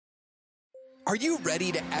Are you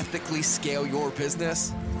ready to ethically scale your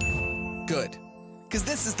business? Good. Because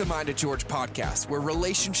this is the Mind of George podcast, where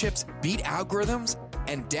relationships beat algorithms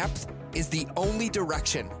and depth is the only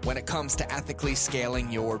direction when it comes to ethically scaling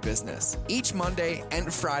your business. Each Monday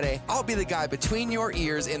and Friday, I'll be the guy between your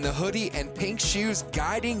ears in the hoodie and pink shoes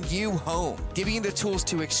guiding you home, giving you the tools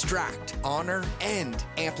to extract, honor, and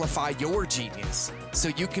amplify your genius so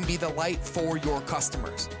you can be the light for your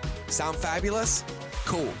customers. Sound fabulous?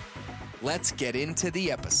 Cool. Let's get into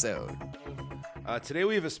the episode. Today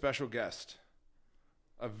we have a special guest,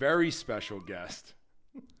 a very special guest,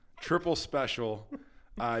 triple special,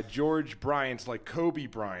 George Bryant, like Kobe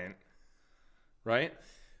Bryant, right?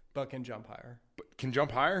 But can jump higher. Can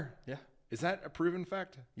jump higher? Yeah. Is that a proven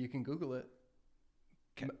fact? You can Google it.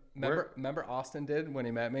 Remember Austin did when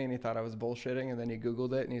he met me and he thought I was bullshitting, and then he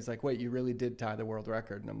Googled it and he's like, wait, you really did tie the world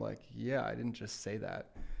record? And I'm like, yeah, I didn't just say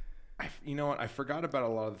that. You know what? I forgot about a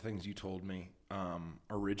lot of the things you told me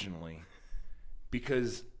originally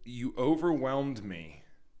because you overwhelmed me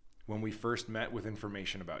when we first met with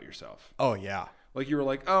information about yourself. Oh, yeah. Like you were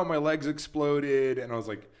like, oh, my legs exploded. And I was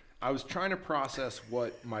like, I was trying to process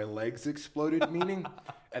what my legs exploded meaning.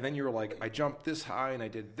 And then you were like, I jumped this high and I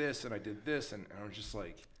did this and I did this. And I was just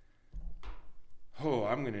like, oh,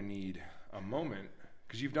 I'm going to need a moment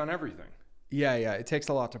because you've done everything. Yeah. It takes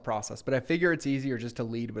a lot to process, but I figure it's easier just to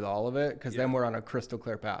lead with all of it because then we're on a crystal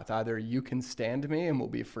clear path. Either you can stand me and we'll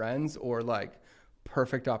be friends, or like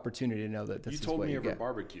perfect opportunity to know that this is what you get. You told me over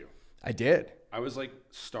barbecue. I did. I was like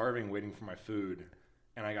starving waiting for my food,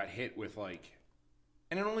 and I got hit with like,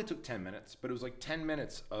 and it only took 10 minutes, but it was like 10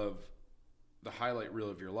 minutes of the highlight reel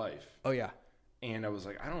of your life. Oh, yeah. And I was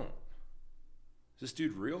like, is this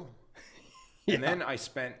dude real? Yeah. And then I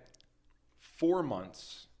spent 4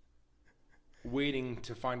 months waiting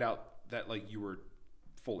to find out that like you were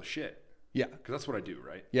full of shit. Yeah. Because that's what I do,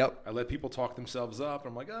 right? Yep. I let people talk themselves up.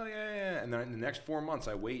 And I'm like, oh, yeah. And then in the next 4 months,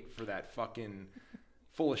 I wait for that fucking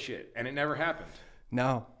full of shit. And it never happened.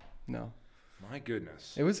 No. My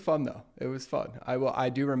goodness. It was fun, though. It was fun.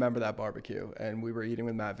 I do remember that barbecue, and we were eating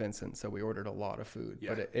with Matt Vincent, so we ordered a lot of food.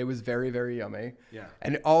 Yeah. But it was very, very yummy. Yeah.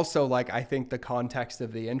 And also, like, I think the context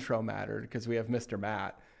of the intro mattered because we have Mr.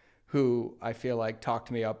 Matt, who I feel like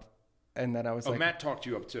talked me up. And then I was like, Matt talked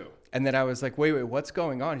you up too. And then I was like, wait, what's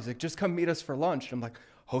going on? He's like, just come meet us for lunch. And I'm like,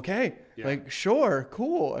 okay, like, sure,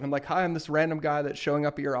 cool. And I'm like, hi, I'm this random guy that's showing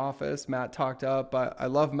up at your office. Matt talked up. I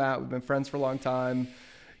love Matt. We've been friends for a long time.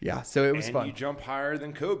 Yeah, so it was fun. And you jump higher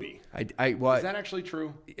than Kobe. What? Is that actually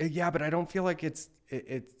true? Yeah, but I don't feel like it's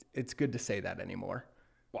good to say that anymore.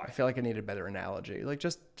 Why? I feel like I need a better analogy. Like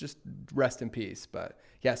just rest in peace. But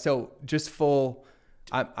yeah, so just full.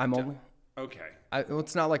 I'm only. Okay.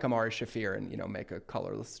 It's not like I'm Ari Shaffir and, make a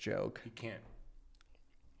colorless joke. He can't.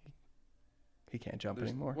 He can't jump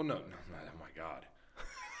anymore? Well, no. Oh, my God.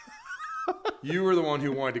 You were the one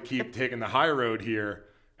who wanted to keep taking the high road here,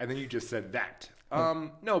 and then you just said that.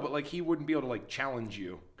 No, but, like, he wouldn't be able to, like, challenge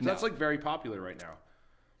you. Because that's, like, very popular right now.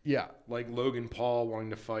 Yeah. Like Logan Paul wanting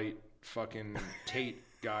to fight fucking Tate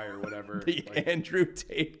guy or whatever. The Andrew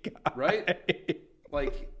Tate guy. Right?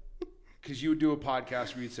 Like... Because you would do a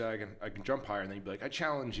podcast where you'd say, I can jump higher, and then you'd be like, I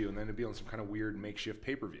challenge you, and then it'd be on some kind of weird makeshift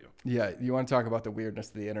pay-per-view. Yeah, you want to talk about the weirdness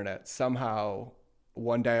of the internet. Somehow,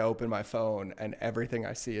 one day I open my phone, and everything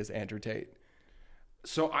I see is Andrew Tate.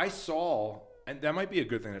 So I saw, and that might be a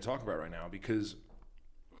good thing to talk about right now, because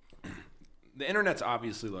the internet's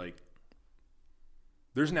obviously like,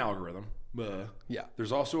 there's an algorithm. Yeah.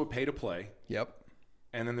 There's also a pay-to-play. Yep.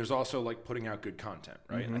 And then there's also like putting out good content,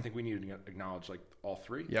 right? Mm-hmm. And I think we need to acknowledge like all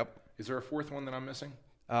three. Yep. Is there a fourth one that I'm missing?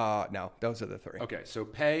 No, those are the three. Okay, so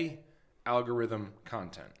pay, algorithm,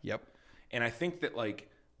 content. Yep. And I think that like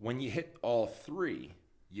when you hit all three,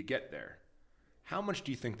 you get there. How much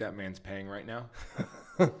do you think that man's paying right now?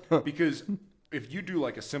 Because if you do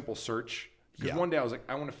like a simple search, because one day I was like,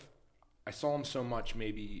 I saw him so much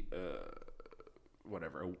maybe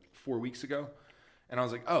 4 weeks ago. And I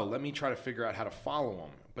was like, oh, let me try to figure out how to follow him.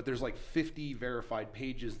 But there's like 50 verified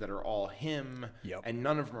pages that are all him, and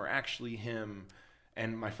none of them are actually him.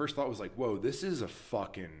 And my first thought was like, whoa, this is a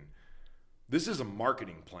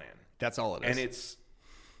marketing plan. That's all it is. And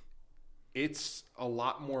it's a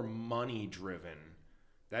lot more money driven.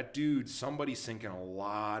 That dude, somebody's sinking a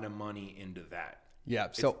lot of money into that. Yeah.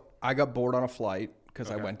 So I got bored on a flight because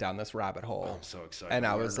I went down this rabbit hole. Oh, I'm so excited. And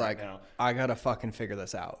I was like, I got to fucking figure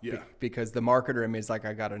this out. Yeah. Because the marketer in me is like,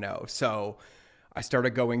 I got to know. So I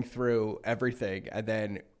started going through everything. And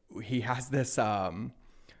then he has this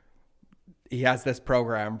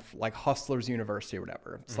program like Hustlers University or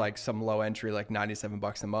whatever. It's like some low entry, like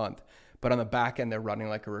 $97 a month. But on the back end, they're running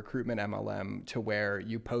like a recruitment MLM to where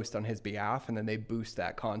you post on his behalf and then they boost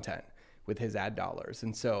that content with his ad dollars.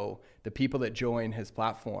 And so the people that join his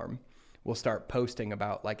platform will start posting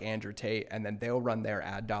about like Andrew Tate, and then they'll run their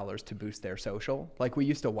ad dollars to boost their social. Like we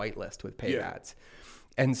used to whitelist with paid ads.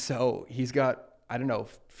 And so he's got, I don't know,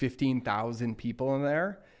 15,000 people in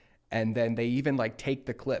there. And then they even like take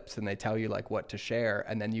the clips and they tell you like what to share.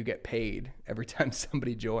 And then you get paid every time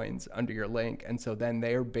somebody joins under your link. And so then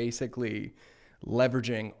they're basically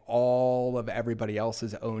leveraging all of everybody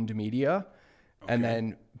else's owned media and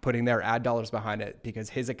then putting their ad dollars behind it because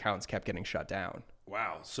his accounts kept getting shut down.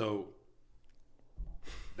 Wow. So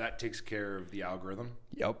that takes care of the algorithm.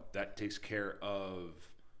 Yep. That takes care of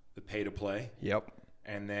the pay to play. Yep.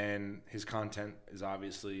 And then his content is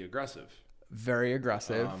obviously aggressive. Very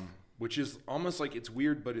aggressive. Which is almost like, it's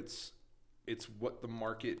weird, but it's what the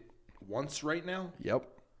market wants right now. Yep.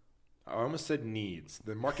 I almost said needs.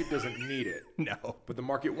 The market doesn't need it. No. But the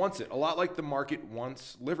market wants it. A lot like the market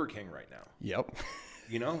wants Liver King right now. Yep.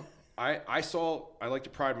 You know, I like to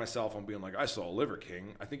pride myself on being like, I saw Liver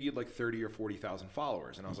King. I think he had like 30 or 40,000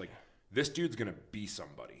 followers. And I was like, this dude's going to be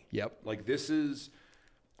somebody. Yep. Like this is,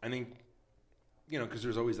 I think, you know, because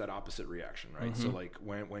there's always that opposite reaction, right? So like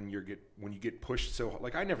when you get pushed so,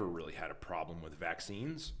 like I never really had a problem with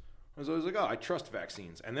vaccines. I was always like, oh, I trust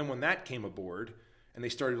vaccines. And then when that came aboard and they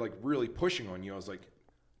started like really pushing on you, I was like,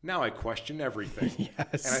 now I question everything.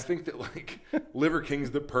 Yes. And I think that like Liver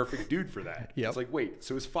King's the perfect dude for that. Yep. It's like, wait,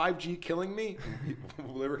 so is 5G killing me?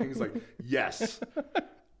 And Liver King's like, yes,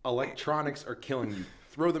 electronics are killing you.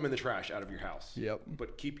 Throw them in the trash out of your house. Yep.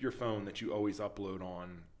 But keep your phone that you always upload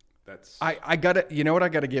on. That's I gotta, you know what, I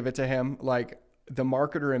gotta give it to him. Like the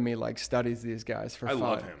marketer in me like studies these guys for fun.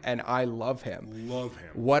 love him. And I love him. Love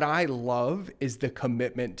him. What I love is the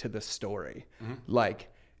commitment to the story. Mm-hmm.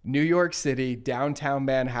 Like New York City, downtown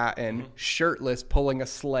Manhattan, shirtless, pulling a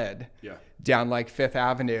sled down like Fifth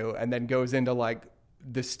Avenue, and then goes into like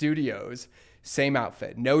the studios. Same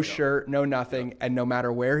outfit, no shirt, no nothing. And no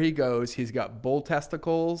matter where he goes, he's got bull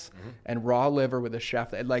testicles and raw liver with a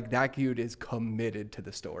chef. Like that dude is committed to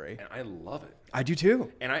the story. And I love it. I do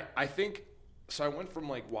too. And I think, so I went from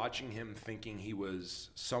like watching him thinking he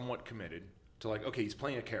was somewhat committed to like, okay, he's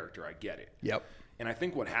playing a character. I get it. Yep. And I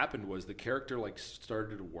think what happened was the character like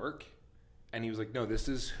started to work and he was like, no, this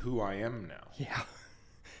is who I am now. Yeah.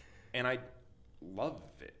 And I love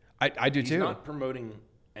it. I do too. He's not promoting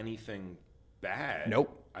anything bad.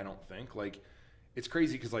 Nope. I don't think. Like, it's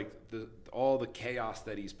crazy because like all the chaos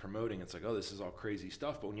that he's promoting, it's like, oh, this is all crazy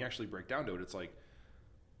stuff. But when you actually break down to it, it's like,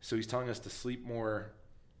 so he's telling us to sleep more,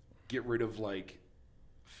 get rid of like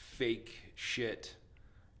fake shit,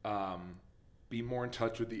 be more in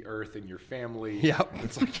touch with the earth and your family. Yep.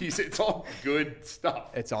 It's like it's all good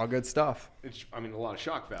stuff. It's all good stuff. It's, I mean, a lot of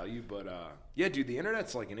shock value, but yeah, dude, the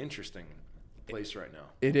internet's like an interesting place right now.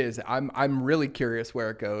 It is. I'm really curious where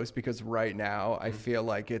it goes because right now I feel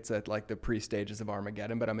like it's at like the pre-stages of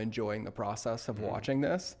Armageddon, but I'm enjoying the process of watching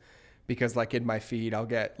this because like in my feed I'll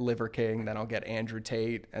get Liver King, then I'll get Andrew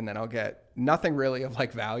Tate, and then I'll get nothing really of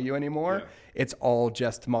like value anymore. Yeah. It's all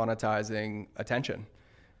just monetizing attention.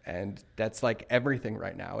 And that's like everything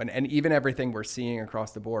right now. And even everything we're seeing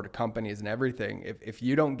across the board, companies and everything, if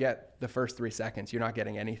you don't get the first 3 seconds, you're not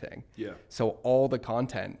getting anything. Yeah. So all the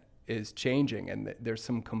content is changing, and there's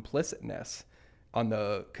some complicitness on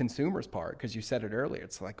the consumer's part because you said it earlier.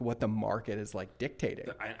 It's like what the market is like dictating.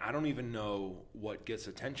 I don't even know what gets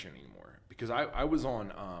attention anymore because I was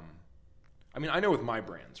on, I mean, I know with my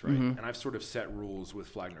brands, right? And I've sort of set rules with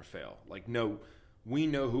Flagner Fail. Like, no, we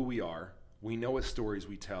know who we are. We know what stories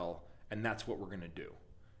we tell, and that's what we're going to do.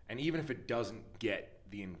 And even if it doesn't get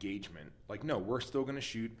the engagement, like, no, we're still going to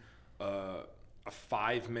shoot a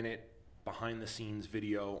 5-minute behind-the-scenes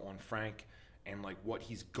video on Frank and, like, what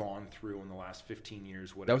he's gone through in the last 15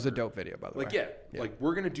 years, whatever. That was a dope video, by the way. Like, yeah, like,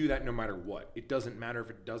 we're going to do that no matter what. It doesn't matter if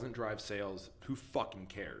it doesn't drive sales. Who fucking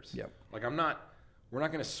cares? Yep. Like, we're not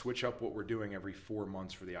going to switch up what we're doing every 4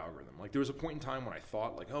 months for the algorithm. Like, there was a point in time when I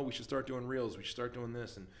thought, like, oh, we should start doing reels. We should start doing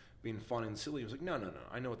this and being fun and silly. I was like, no.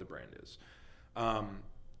 I know what the brand is.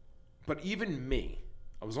 But even me,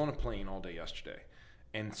 I was on a plane all day yesterday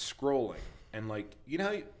and scrolling. And, like, you know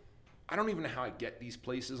how I don't even know how I get these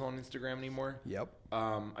places on Instagram anymore. Yep.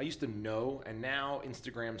 I used to know, and now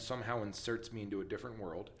Instagram somehow inserts me into a different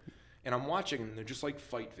world. And I'm watching, and they're just like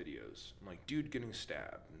fight videos. I'm like, dude getting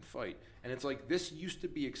stabbed and fight. And it's like, this used to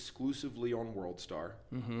be exclusively on WorldStar,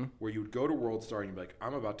 where you would go to WorldStar and you'd be like,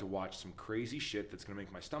 I'm about to watch some crazy shit that's going to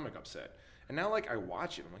make my stomach upset. And now, like, I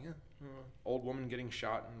watch it, I'm like, old woman getting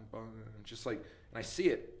shot, and just like, and I see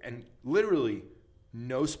it, and literally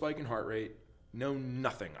no spike in heart rate, know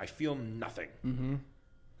nothing. I feel nothing.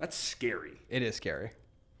 That's scary. It is scary.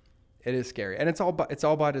 It is scary, and it's all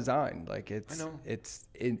by design. Like I know.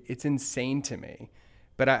 it's insane to me,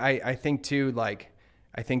 but I think too, like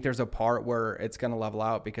I think there's a part where it's going to level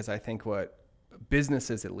out, because I think what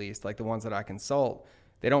businesses, at least like the ones that I consult,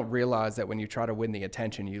 they don't realize that when you try to win the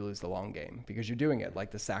attention, you lose the long game, because you're doing it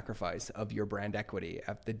like the sacrifice of your brand equity,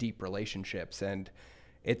 of the deep relationships, and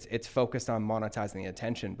it's focused on monetizing the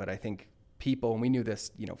attention. But I think people, and we knew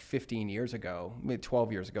this, 15 years ago, maybe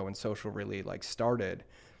 12 years ago when social really like started,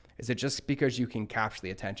 is it just because you can capture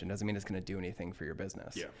the attention doesn't mean it's going to do anything for your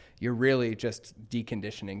business. Yeah. You're really just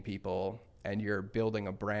deconditioning people, and you're building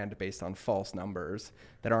a brand based on false numbers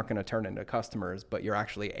that aren't going to turn into customers, but you're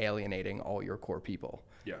actually alienating all your core people.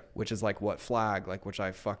 Yeah. Which is like what Flag, like, which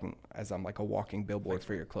I fucking, as I'm like a walking billboard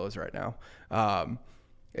for your clothes right now.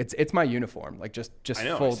 It's my uniform, like just I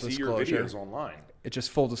know, full I see disclosure. your videos online. It's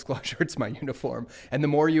just full disclosure. It's my uniform. And the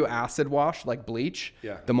more you acid wash, like bleach,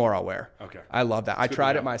 the more I'll wear. Okay. I love that. I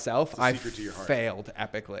tried it myself. I secret to your heart. failed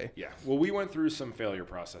epically. Yeah. Well, we went through some failure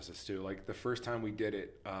processes too. Like the first time we did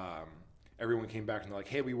it, everyone came back and they're like,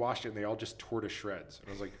 hey, we washed it, and they all just tore to shreds. And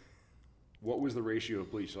I was like, what was the ratio of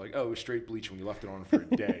bleach? They're like, oh, it was straight bleach when you left it on for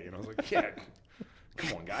a day. And I was like, yeah,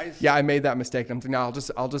 come on, guys. Yeah, I made that mistake. I'm thinking, no,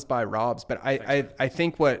 I'll just buy Rob's. But I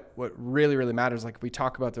think what really, really matters, like we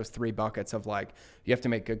talk about those 3 buckets of like, you have to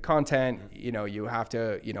make good content, you have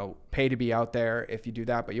to, pay to be out there if you do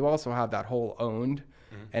that, but you also have that whole owned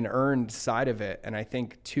and earned side of it. And I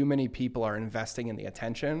think too many people are investing in the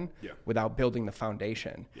attention without building the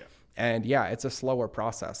foundation. Yeah. And yeah, it's a slower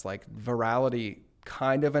process. Like virality,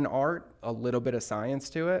 kind of an art, a little bit of science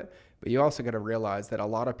to it. But you also got to realize that a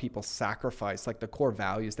lot of people sacrifice like the core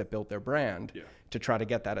values that built their brand to try to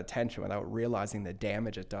get that attention without realizing the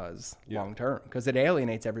damage it does long term, because it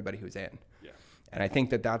alienates everybody who's in. Yeah. And I think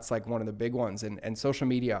that that's like one of the big ones. And social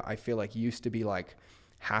media, I feel like used to be like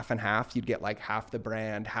half and half. You'd get like half the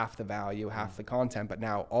brand, half the value, half the content. But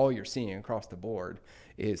now all you're seeing across the board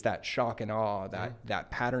is that shock and awe,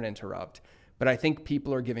 that pattern interrupt. But I think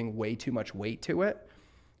people are giving way too much weight to it,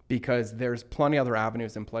 because there's plenty other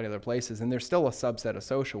avenues and plenty other places. And there's still a subset of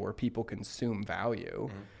social where people consume value,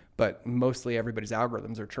 but mostly everybody's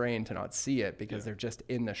algorithms are trained to not see it because they're just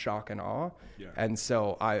in the shock and awe. Yeah. And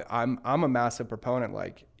so I'm a massive proponent.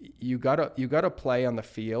 Like you gotta play on the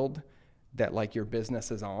field that like your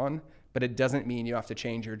business is on, but it doesn't mean you have to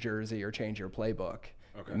change your jersey or change your playbook.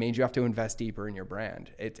 Okay. It means you have to invest deeper in your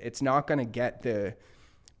brand. It's not going to get the,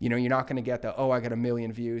 you're not going to get the, I got 1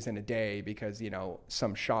 million views in a day because,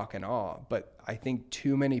 some shock and awe. But I think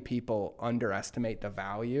too many people underestimate the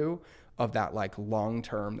value of that like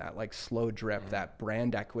long-term, that like slow drip, that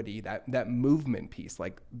brand equity, that movement piece.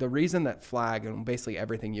 Like the reason that Flag and basically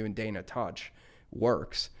everything you and Dana touch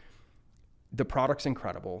works, the product's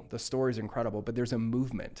incredible, the story's incredible, but there's a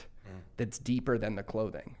movement that's deeper than the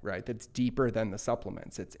clothing, right? That's deeper than the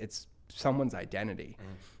supplements. It's someone's identity.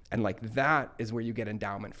 And like that is where you get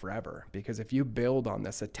endowment forever, because if you build on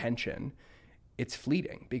this attention, it's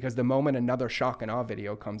fleeting, because the moment another shock and awe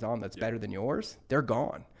video comes on that's better than yours, they're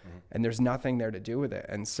gone. And there's nothing there to do with it.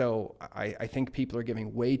 And so I think people are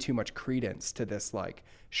giving way too much credence to this like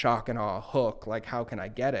shock and awe hook, like how can I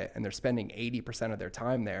get it? And they're spending 80% of their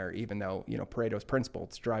time there, even though, Pareto's principle,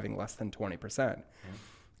 it's driving less than 20%.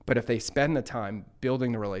 But if they spend the time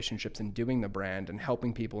building the relationships and doing the brand and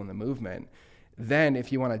helping people in the movement, then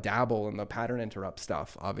if you want to dabble in the pattern interrupt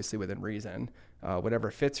stuff, obviously within reason, whatever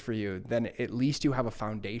fits for you, then at least you have a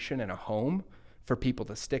foundation and a home for people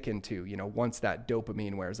to stick into, once that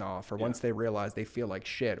dopamine wears off, or once they realize they feel like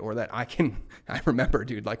shit, or that I remember,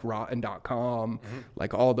 dude, like rotten.com,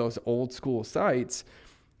 like all those old school sites,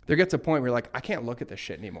 there gets a point where you're like, I can't look at this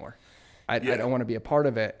shit anymore. I don't want to be a part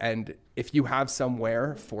of it. And if you have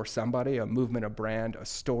somewhere for somebody, a movement, a brand, a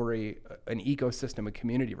story, an ecosystem, a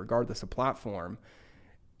community, regardless of platform,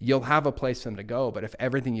 you'll have a place for them to go. But if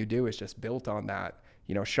everything you do is just built on that,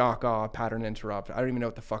 shock, awe, pattern interrupt, I don't even know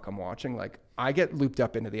what the fuck I'm watching. Like I get looped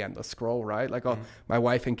up into the endless scroll, right? Like my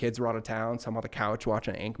wife and kids were out of town, so I'm on the couch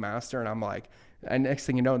watching Ink Master, and I'm like, and next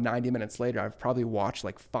thing you know, 90 minutes later, I've probably watched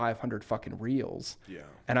like 500 fucking reels. Yeah.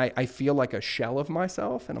 And I feel like a shell of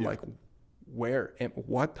myself, and I'm like,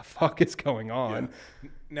 what the fuck is going on? Yeah.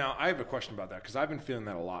 Now I have a question about that, because I've been feeling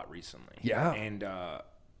that a lot recently. Yeah. And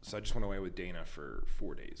so I just went away with Dana for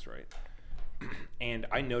 4 days, right? And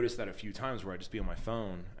I noticed that a few times where I'd just be on my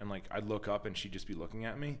phone and like I'd look up and she'd just be looking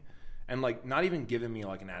at me and like not even giving me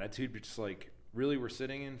like an attitude, but just like, really, we're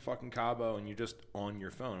sitting in fucking Cabo and you're just on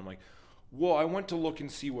your phone. I'm like, well, I went to look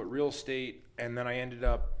and see what real estate, and then I ended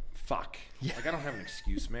up like, I don't have an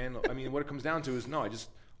excuse, man. I mean, what it comes down to is, no, I just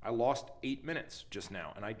I lost 8 minutes just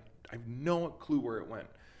now, and I have no clue where it went.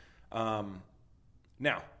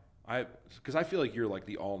 Now, because I feel like you're like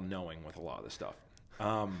the all-knowing with a lot of this stuff.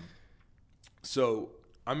 So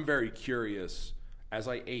I'm very curious as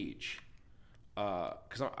I age,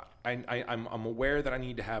 because I'm aware that I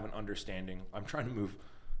need to have an understanding. I'm trying to move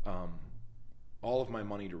all of my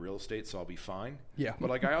money to real estate, so I'll be fine. Yeah. But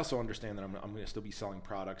like I also understand that I'm going to still be selling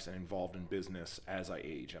products and involved in business as I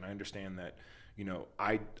age, and I understand that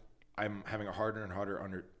I'm having a harder and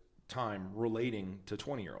harder time relating to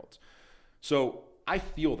 20-year-olds. So I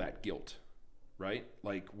feel that guilt, right?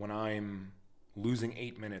 Like when I'm losing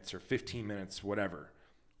 8 minutes or 15 minutes, whatever,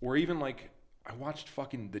 or even like I watched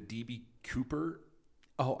fucking the DB Cooper.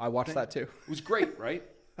 Oh, I watched that too. It was great, right?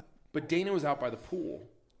 But Dana was out by the pool,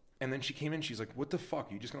 and then she came in. She's like, "What the fuck?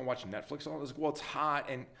 Are you just gonna watch Netflix all?" I was like, "Well, it's hot,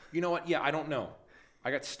 and you know what? Yeah, I don't know.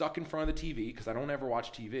 I got stuck in front of the TV because I don't ever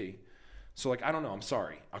watch TV. So like, I don't know. I'm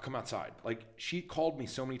sorry. I'll come outside." Like she called me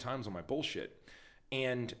so many times on my bullshit,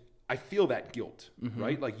 and I feel that guilt,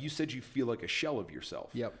 right? Like you said, you feel like a shell of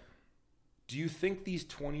yourself. Yep. Do you think these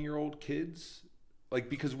 20-year-old kids, like,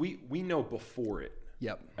 because we know before it,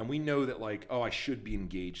 Yep. and we know that like, oh, I should be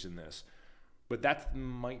engaged in this, but that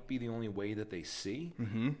might be the only way that they see.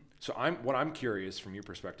 Mm-hmm. So what I'm curious from your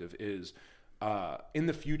perspective is, in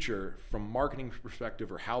the future, from marketing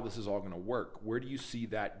perspective or how this is all going to work, where do you see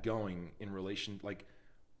that going in relation, like,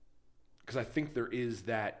 because I think there is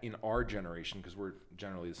that in our generation, because we're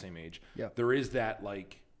generally the same age. Yep. There is that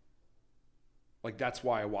like that's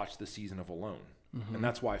why I watched the season of Alone. And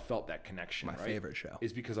that's why I felt that connection. My favorite show.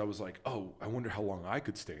 Is because I was like, oh, I wonder how long I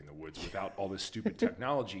could stay in the woods without all this stupid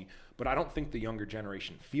technology. But I don't think the younger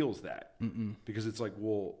generation feels that. Because it's like,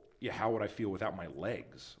 well, yeah, how would I feel without my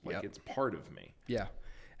legs? Like, Yep. it's part of me. Yeah.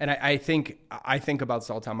 And I think about this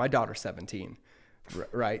all the time. My daughter's 17,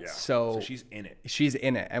 right? Yeah. So she's in it. She's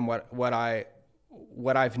in it. And what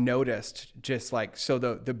I've noticed, just like, so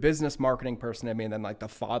the business marketing person in me, and then like the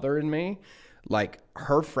father in me, like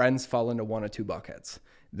her friends fall into one of two buckets.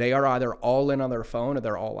 They are either all in on their phone or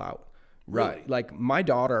they're all out. Right. Really? Like my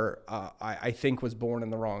daughter, I think was born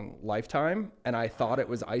in the wrong lifetime, and I thought it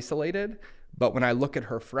was isolated. But when I look at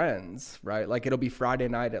her friends, right, like it'll be Friday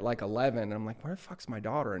night at like 11, and I'm like, where the fuck's my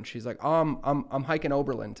daughter? And she's like, oh, I'm hiking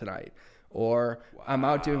Oberlin tonight, or I'm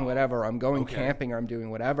out doing whatever, I'm going camping, or I'm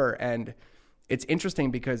doing whatever. And it's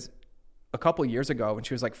interesting because a couple years ago when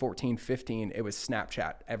she was like 14, 15, it was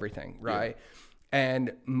Snapchat, everything, right? Yeah.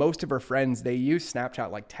 And most of her friends, they use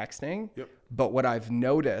Snapchat like texting. Yep. But what I've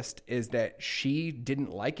noticed is that she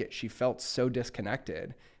didn't like it. She felt so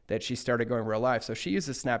disconnected that she started going real life. So she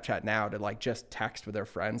uses Snapchat now to like just text with her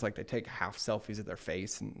friends. Like they take half selfies of their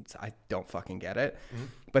face, and I don't fucking get it. Mm-hmm.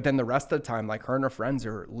 But then the rest of the time, like her and her friends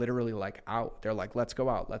are literally like out. They're like, let's go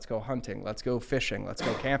out, let's go hunting, let's go fishing, let's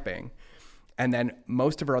go camping. And then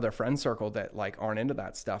most of her other friend circle that like aren't into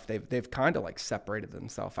that stuff, they've kind of like separated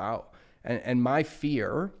themselves out. And my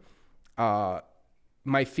fear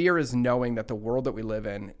is knowing that the world that we live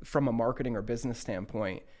in from a marketing or business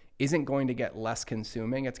standpoint isn't going to get less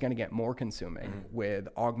consuming. It's going to get more consuming with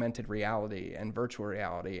augmented reality and virtual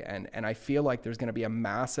reality. And I feel like there's going to be a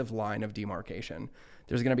massive line of demarcation.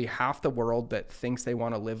 There's going to be half the world that thinks they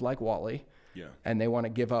want to live like WALL-E. Yeah. And they want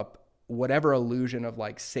to give up whatever illusion of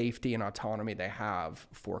like safety and autonomy they have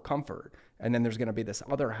for comfort. And then there's going to be this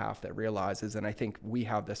other half that realizes, and I think we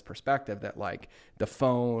have this perspective that like the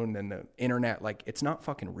phone and the internet, like it's not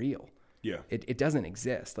fucking real. Yeah. It doesn't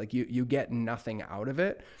exist. Like you get nothing out of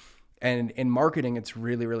it. And in marketing, it's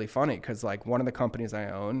really, really funny because like one of the companies I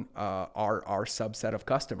own, our subset of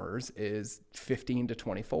customers is 15 to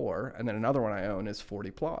 24. And then another one I own is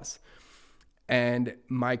 40 plus. And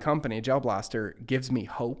my company, Gel Blaster, gives me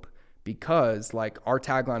hope. Because like our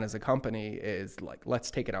tagline as a company is like, let's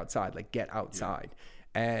take it outside, like get outside.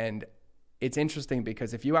 Yeah. And it's interesting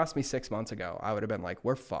because if you asked me 6 months ago, I would have been like,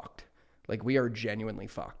 we're fucked. Like we are genuinely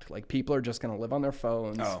fucked. Like people are just going to live on their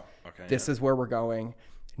phones. Oh, okay. This is where we're going.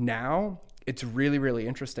 Now it's really, really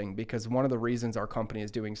interesting because one of the reasons our company is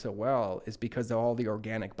doing so well is because of all the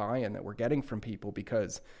organic buy-in that we're getting from people,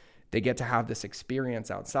 because they get to have this experience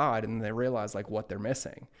outside and they realize like what they're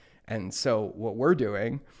missing. And so what we're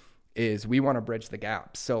doing is we want to bridge the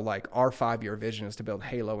gap. So like our 5-year vision is to build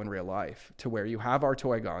Halo in real life, to where you have our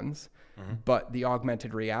toy guns, but the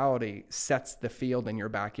augmented reality sets the field in your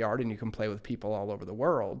backyard and you can play with people all over the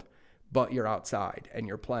world, but you're outside and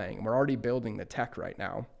you're playing. And we're already building the tech right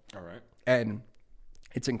now. All right. And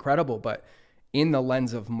it's incredible, but in the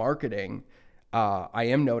lens of marketing, I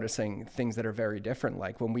am noticing things that are very different.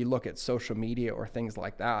 Like when we look at social media or things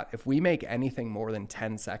like that, if we make anything more than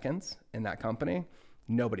 10 seconds in that company,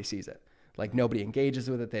 nobody sees it. Like nobody engages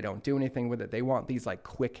with it. They don't do anything with it. They want these like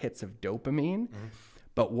quick hits of dopamine.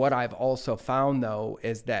 But what I've also found though,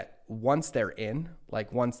 is that once they're in,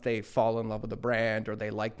 like once they fall in love with the brand or they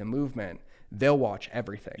like the movement, they'll watch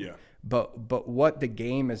everything. Yeah. But what the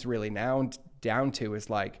game is really now down to is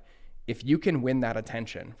like, if you can win that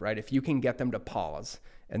attention, right? If you can get them to pause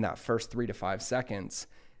in that first 3 to 5 seconds,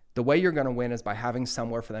 the way you're going to win is by having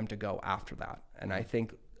somewhere for them to go after that. And I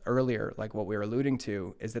think earlier, like what we were alluding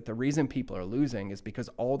to, is that the reason people are losing is because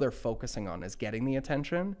all they're focusing on is getting the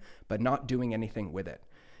attention, but not doing anything with it.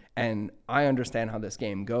 And I understand how this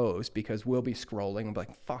game goes, because we'll be scrolling and be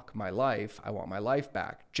like, fuck my life, I want my life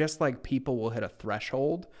back. Just like people will hit a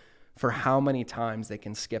threshold for how many times they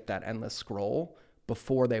can skip that endless scroll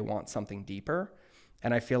before they want something deeper.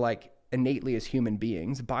 And I feel like innately as human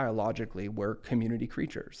beings, biologically, we're community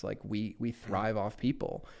creatures. Like we thrive off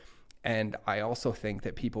people. And I also think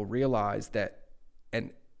that people realize that,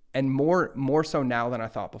 and more so now than I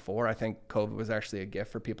thought before, I think COVID was actually a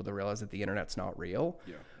gift for people to realize that the internet's not real.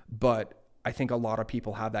 Yeah. But I think a lot of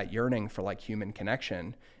people have that yearning for like human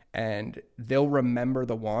connection, and they'll remember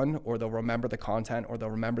the one, or they'll remember the content, or they'll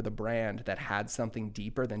remember the brand that had something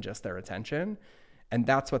deeper than just their attention. And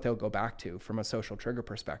that's what they'll go back to from a social trigger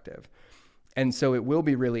perspective. And so it will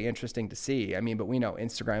be really interesting to see. I mean, but we know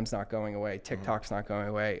Instagram's not going away. TikTok's not going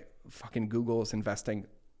away. Fucking Google is investing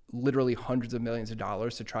literally hundreds of millions of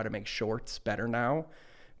dollars to try to make shorts better now,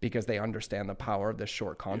 because they understand the power of this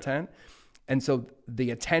short content. Yeah. And so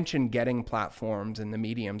the attention getting platforms and the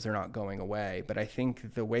mediums are not going away. But I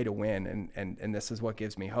think the way to win, and this is what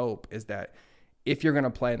gives me hope, is that if you're going to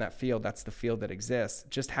play in that field, that's the field that exists.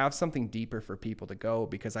 Just have something deeper for people to go,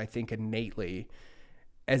 because I think innately,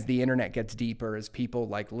 as the internet gets deeper, as people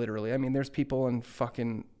like literally, I mean, there's people in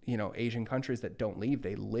fucking, Asian countries that don't leave.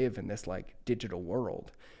 They live in this like digital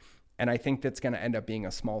world. And I think that's going to end up being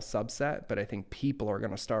a small subset, but I think people are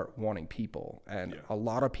going to start wanting people. And a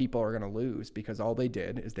lot of people are going to lose, because all they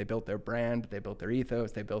did is they built their brand, they built their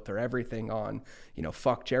ethos, they built their everything on,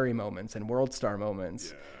 fuck Jerry moments and world star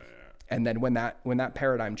moments. And then when that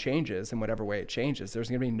paradigm changes, in whatever way it changes, there's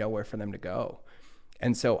going to be nowhere for them to go.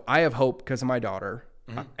 And so I have hope because of my daughter.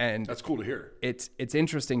 And that's cool to hear. It's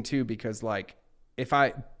interesting too, because like, if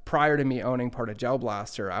prior to me owning part of Gel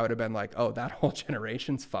Blaster, I would have been like, oh, that whole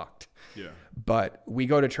generation's fucked. Yeah. But we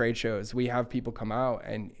go to trade shows, we have people come out,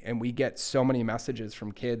 and we get so many messages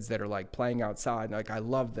from kids that are like playing outside, and like, I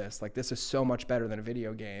love this. Like, this is so much better than a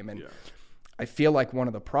video game. And I feel like one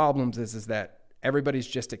of the problems is that everybody's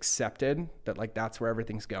just accepted that like that's where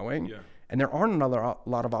everything's going. Yeah. And there aren't a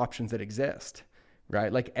lot of options that exist.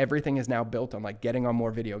 Right? Like everything is now built on like getting on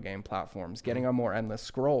more video game platforms, getting on more endless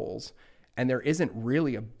scrolls. And there isn't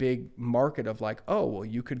really a big market of like, oh, well,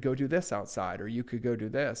 you could go do this outside, or you could go do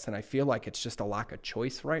this. And I feel like it's just a lack of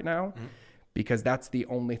choice right now, because that's the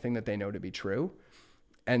only thing that they know to be true.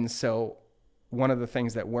 And so one of the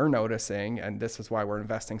things that we're noticing, and this is why we're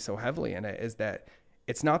investing so heavily in it, is that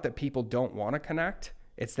it's not that people don't want to connect.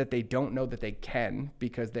 It's that they don't know that they can,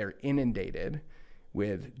 because they're inundated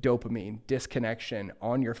with dopamine, disconnection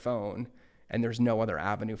on your phone, and there's no other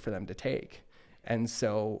avenue for them to take. And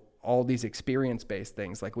so all these experience-based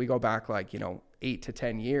things, like we go back like, 8 to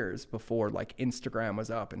 10 years before like Instagram was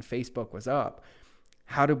up and Facebook was up.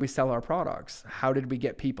 How did we sell our products? How did we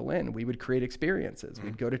get people in? We would create experiences.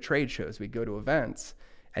 We'd go to trade shows, we'd go to events,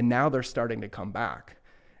 and now they're starting to come back.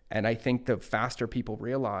 And I think the faster people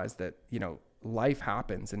realize that, life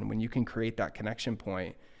happens, and when you can create that connection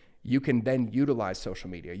point, you can then utilize social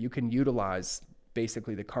media. You can utilize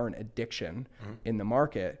basically the current addiction in the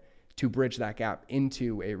market to bridge that gap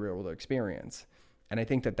into a real world experience. And I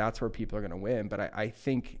think that that's where people are going to win. But I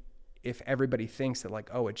think if everybody thinks that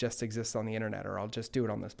like, oh, it just exists on the internet, or I'll just do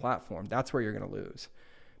it on this platform, that's where you're going to lose.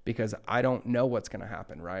 Because I don't know what's going to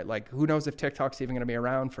happen, right? Like, who knows if TikTok's even going to be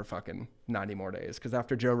around for fucking 90 more days? Because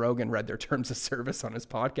after Joe Rogan read their terms of service on his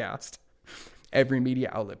podcast, every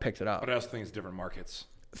media outlet picked it up. But I also think it's different markets.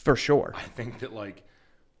 For sure. I think that like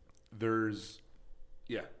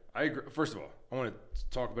I agree. First of all, I want to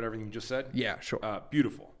talk about everything you just said. Yeah, sure.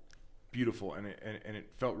 Beautiful, and it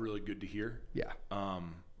felt really good to hear. Yeah.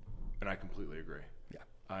 And I completely agree.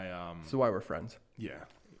 Yeah. So why we're friends. Yeah,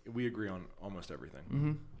 we agree on almost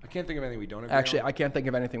everything. I can't think of anything we don't agree Actually, on. I can't think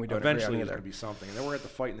of anything we don't Eventually, agree on there's either. going to be something, and then we're at the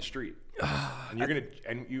fight in the street. And you're gonna,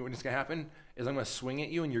 and what's gonna happen is I'm gonna swing at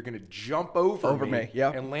you, and you're gonna jump over me,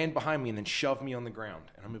 yep. and land behind me, and then shove me on the ground,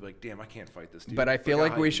 and I'm gonna be like, "Damn, I can't fight this dude." But I feel Look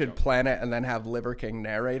like how we high should jump. plan it and then have Liver King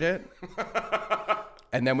narrate it,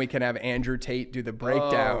 and then we can have Andrew Tate do the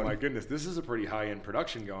breakdown. Oh my goodness, this is a pretty high end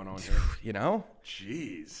production going on here. You know?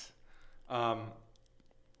 Jeez.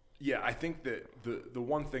 Yeah, I think that the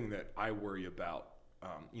one thing that I worry about,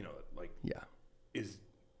 is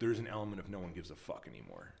there's an element of no one gives a fuck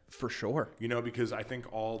anymore. For sure. Because I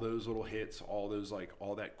think all those little hits, all those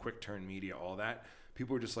all that quick turn media, all that,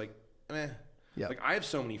 people are just like, eh. Yeah. Like I have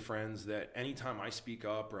so many friends that anytime I speak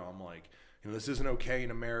up or I'm like, this isn't okay in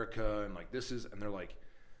America and like this is, and they're like,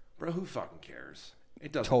 bro, who fucking cares?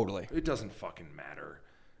 It doesn't. Totally. It doesn't fucking matter.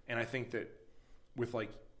 And I think that with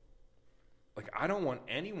like I don't want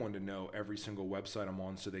anyone to know every single website I'm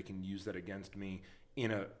on so they can use that against me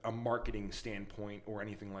in a marketing standpoint or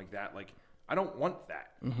anything like that. Like I don't want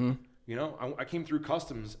that. Mm-hmm. I came through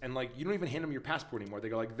customs and like you don't even hand them your passport anymore. They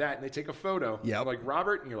go like that and they take a photo. Yeah. Like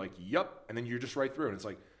Robert, and you're like, yep. And then you're just right through and it's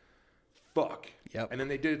like, fuck. Yep. And then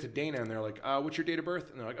they did it to Dana and they're like, what's your date of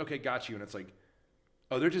birth? And they're like, okay, got you. And it's like,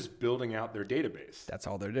 oh, they're just building out their database. That's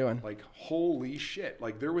all they're doing. Like, holy shit.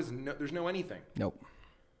 Like there's no anything. Nope.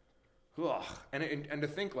 Ugh. And to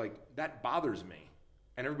think like that bothers me.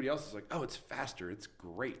 And everybody else is like, oh, it's faster. It's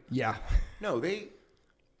great. Yeah. No, they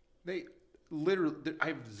literally, I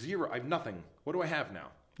have nothing. What do I have now?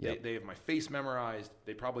 Yep. They have my face memorized.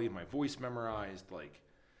 They probably have my voice memorized. Like,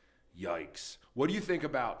 yikes. What do you think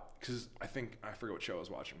about, because I forget what show I was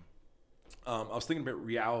watching. I was thinking about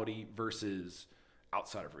reality versus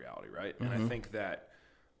outside of reality, right? Mm-hmm. And I think that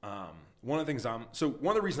one of the things one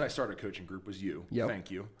of the reasons I started a coaching group was you. Yep.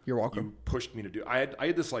 Thank you. You're welcome. You pushed me to do, I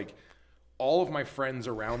had this like, all of my friends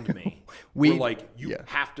around me were like, you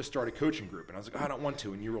have to start a coaching group. And I was like, I don't want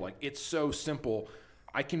to. And you were like, it's so simple.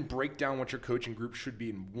 I can break down what your coaching group should be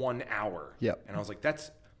in 1 hour. Yep. And I was like,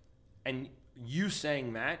 and you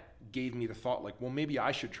saying that gave me the thought like, well, maybe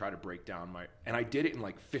I should try to break down and I did it in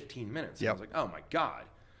like 15 minutes. Yep. I was like, oh my God.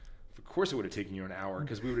 Of course it would have taken you an hour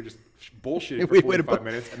because we would have just bullshitted for 45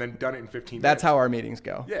 minutes and then done it in 15 minutes. That's how our meetings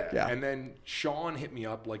go. Yeah. And then Sean hit me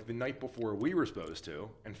up like the night before we were supposed to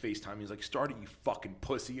and FaceTime. He's like, start it, you fucking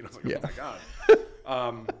pussy. And I was like, oh my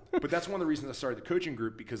God. But that's one of the reasons I started the coaching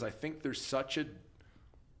group, because I think there's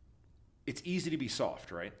it's easy to be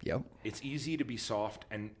soft, right? Yep. It's easy to be soft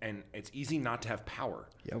and it's easy not to have power.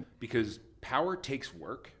 Yep. Because power takes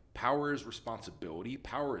work. Power is responsibility.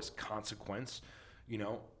 Power is consequence.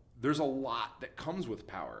 There's a lot that comes with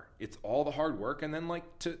power. It's all the hard work, and then like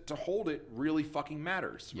to hold it really fucking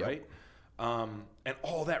matters, yep. right? And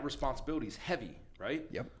all that responsibility is heavy, right?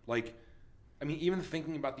 Yep. Like, I mean, even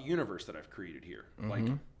thinking about the universe that I've created here, mm-hmm. like,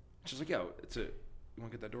 it's just like, you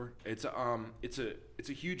want to get that door? It's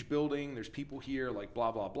a huge building. There's people here, like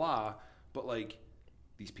blah blah blah. But like,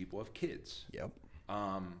 these people have kids. Yep.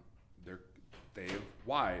 They have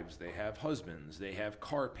wives. They have husbands. They have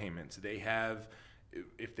car payments. They have.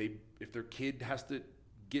 If their kid has to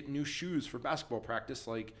get new shoes for basketball practice,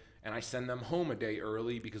 like, and I send them home a day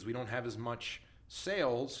early because we don't have as much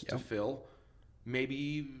sales to fill,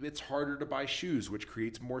 maybe it's harder to buy shoes, which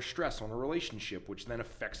creates more stress on a relationship, which then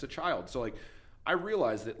affects the child. So like, I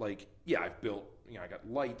realized that like, yeah, I've built, I got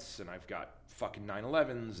lights and I've got fucking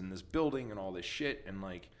 911s in this building and all this shit. And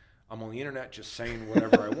like, I'm on the internet just saying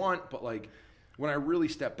whatever I want. But like, when I really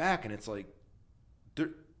step back and it's like,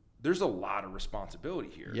 there's a lot of responsibility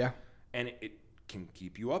here. Yeah. And it can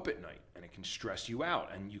keep you up at night and it can stress you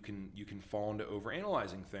out and you can fall into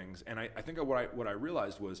overanalyzing things. And I think what I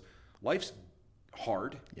realized was life's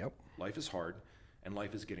hard. Yep. Life is hard and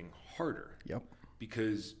life is getting harder. Yep.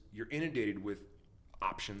 Because you're inundated with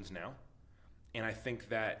options now. And I think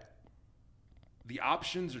that the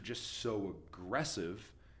options are just so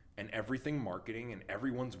aggressive and everything marketing and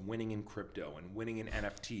everyone's winning in crypto and winning in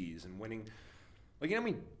NFTs and winning, like,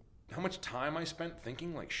 how much time I spent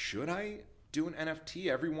thinking, like, should I do an NFT?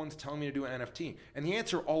 Everyone's telling me to do an NFT. And the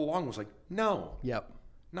answer all along was like, no. Yep.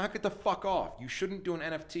 Knock it the fuck off. You shouldn't do an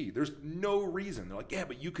NFT. There's no reason. They're like, yeah,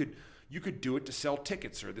 but you could do it to sell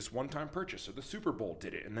tickets or this one-time purchase or the Super Bowl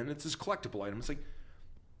did it. And then it's this collectible item. It's like,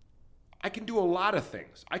 I can do a lot of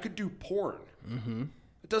things. I could do porn. Mm-hmm.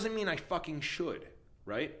 It doesn't mean I fucking should,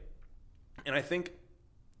 right? And I think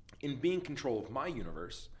in being in control of my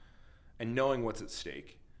universe and knowing what's at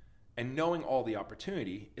stake, and knowing all the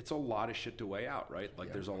opportunity, it's a lot of shit to weigh out, right?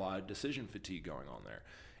 Like there's a lot of decision fatigue going on there.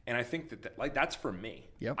 And I think that like that's for me.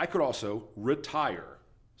 Yep. I could also retire.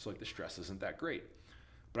 So like the stress isn't that great.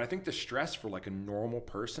 But I think the stress for like a normal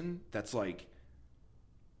person, that's like,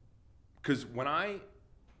 because when I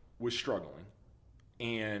was struggling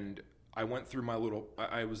and I went through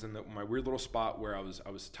I was in my weird little spot where I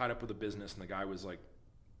was tied up with a business and the guy was like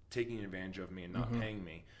taking advantage of me and not mm-hmm. paying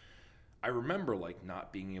me. I remember like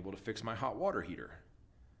not being able to fix my hot water heater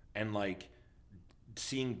and like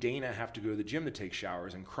seeing Dana have to go to the gym to take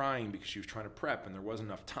showers and crying because she was trying to prep and there wasn't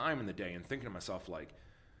enough time in the day and thinking to myself like,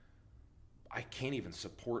 I can't even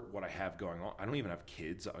support what I have going on. I don't even have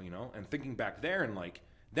kids, you know? And thinking back there and like,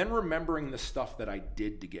 then remembering the stuff that I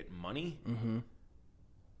did to get money,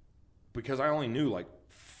 because I only knew like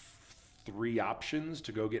 3 options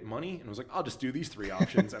to go get money. And it was like, I'll just do these 3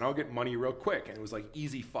 options and I'll get money real quick. And it was like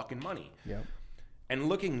easy fucking money. Yep. And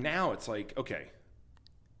looking now, it's like, okay,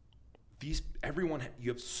 you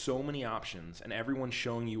have so many options and everyone's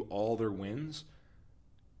showing you all their wins.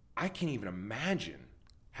 I can't even imagine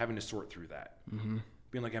having to sort through that.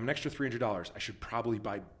 Being like, I have an extra $300. I should probably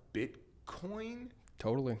buy Bitcoin.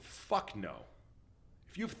 Totally. Fuck no.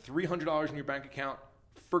 If you have $300 in your bank account,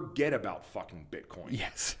 forget about fucking Bitcoin.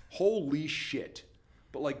 Yes. Holy shit.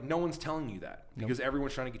 But like, no one's telling you that because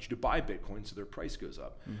everyone's trying to get you to buy Bitcoin so their price goes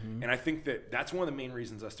up. And I think that's one of the main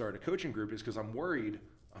reasons I started a coaching group is because I'm worried.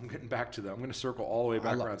 I'm getting back to that. I'm going to circle all the way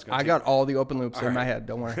back around. I got all the open loops in my head.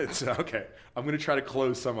 Don't worry. It's okay. I'm going to try to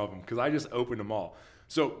close some of them because I just opened them all.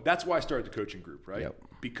 So that's why I started the coaching group, right? Yep.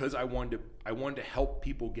 Because I wanted to help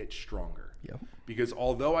people get stronger. Yep. Because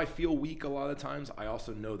although I feel weak a lot of times, I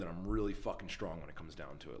also know that I'm really fucking strong when it comes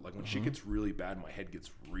down to it. Like when shit gets really bad, my head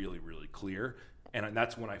gets really, really clear. And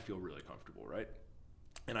that's when I feel really comfortable, right?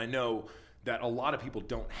 And I know that a lot of people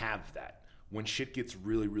don't have that. When shit gets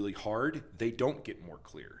really, really hard, they don't get more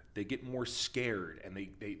clear. They get more scared and they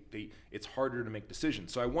it's harder to make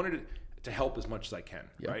decisions. So I wanted to help as much as I can,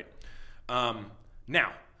 right?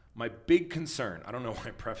 Now, my big concern, I don't know why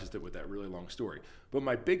I prefaced it with that really long story, but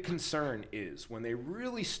my big concern is when they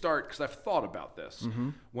really start, because I've thought about this,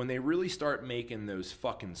 when they really start making those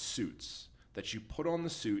fucking suits that you put on the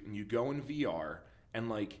suit and you go in VR and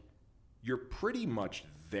like you're pretty much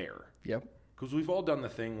there. Yep. Because we've all done the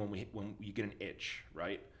thing when you get an itch,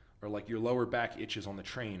 right? Or like your lower back itches on the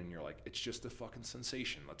train and you're like, it's just a fucking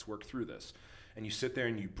sensation. Let's work through this. And you sit there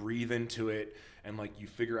and you breathe into it and like you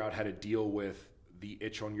figure out how to deal with the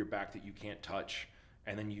itch on your back that you can't touch,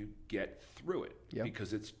 and then you get through it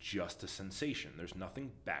because it's just a sensation. There's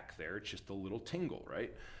nothing back there. It's just a little tingle,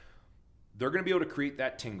 right? They're going to be able to create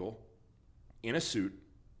that tingle in a suit,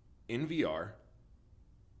 in VR,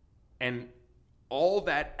 and all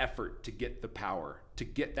that effort to get the power, to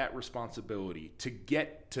get that responsibility, to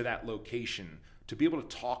get to that location, to be able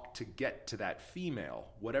to talk, to get to that female,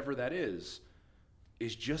 whatever that is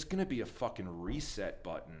just going to be a fucking reset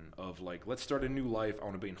button of like, let's start a new life. I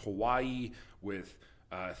want to be in Hawaii with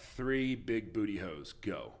 3 big booty hoes.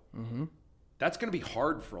 Go. That's going to be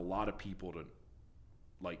hard for a lot of people to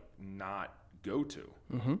like not go to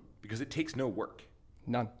because it takes no work.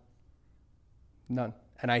 None.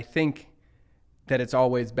 And I think that it's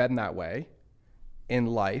always been that way in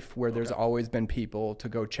life where there's always been people to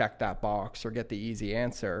go check that box or get the easy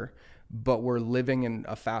answer. But we're living in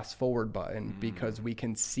a fast forward button because we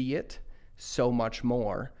can see it so much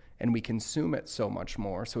more and we consume it so much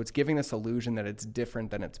more. So it's giving this illusion that it's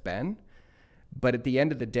different than it's been. But at the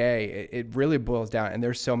end of the day, it really boils down. And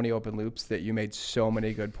there's so many open loops that you made so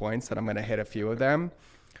many good points that I'm going to hit a few of them.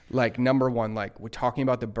 Like number one, like we're talking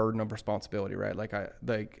about the burden of responsibility, right?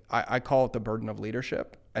 I call it the burden of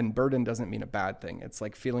leadership, and burden doesn't mean a bad thing. It's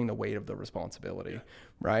like feeling the weight of the responsibility,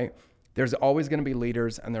 right? There's always going to be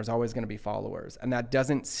leaders and there's always going to be followers. And that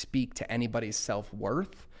doesn't speak to anybody's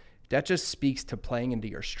self-worth. That just speaks to playing into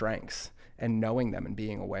your strengths and knowing them and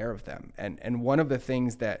being aware of them. And one of the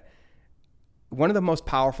most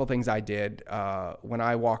powerful things I did when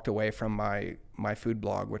I walked away from my food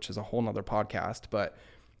blog, which is a whole nother podcast, but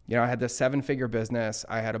you know, I had this 7-figure business.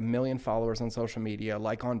 I had 1 million followers on social media.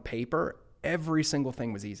 Like on paper, every single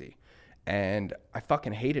thing was easy. And I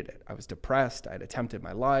fucking hated it. I was depressed. I had attempted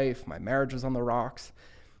my life. My marriage was on the rocks.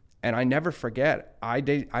 And I never forget, I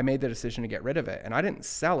made the decision to get rid of it. And I didn't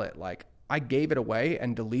sell it. Like I gave it away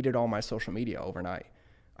and deleted all my social media overnight.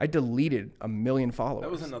 I deleted 1 million followers.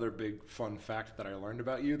 That was another big fun fact that I learned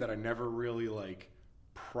about you that I never really like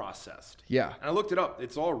processed. Yeah. And I looked it up.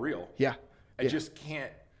 It's all real. Yeah.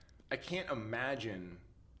 I can't imagine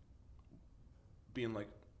being like,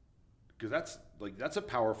 because that's a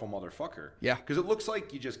powerful motherfucker. Yeah. Because it looks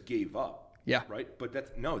like you just gave up. Yeah. Right. But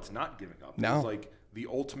it's not giving up. No. It's like the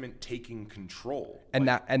ultimate taking control. And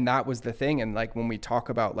that was the thing. And like when we talk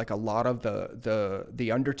about like a lot of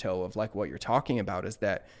the undertow of like what you're talking about is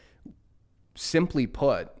that, simply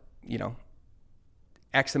put, you know,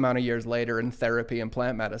 X amount of years later in therapy and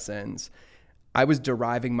plant medicines, I was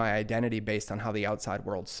deriving my identity based on how the outside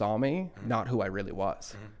world saw me, not who I really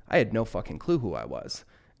was. I had no fucking clue who I was.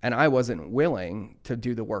 And I wasn't willing to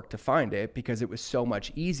do the work to find it because it was so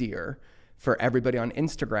much easier for everybody on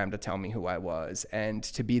Instagram to tell me who I was and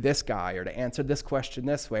to be this guy or to answer this question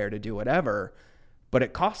this way or to do whatever. But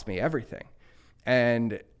it cost me everything.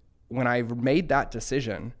 And when I made that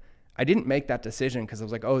decision, I didn't make that decision because I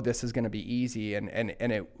was like, oh, this is going to be easy. And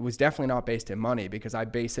it was definitely not based in money because I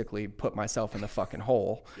basically put myself in the fucking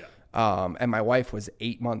hole. Yeah. And my wife was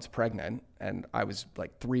 8 months pregnant and I was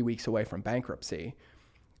like 3 weeks away from bankruptcy.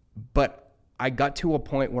 But I got to a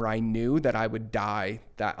point where I knew that I would die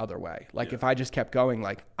that other way. Like if I just kept going,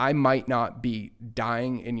 like I might not be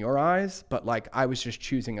dying in your eyes, but like I was just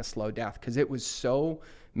choosing a slow death because it was so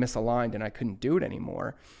misaligned and I couldn't do it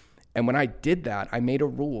anymore. And when I did that, I made a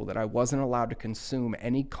rule that I wasn't allowed to consume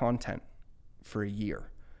any content for a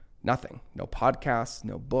year. Nothing. No podcasts,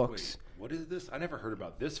 no books. Wait, what is this? I never heard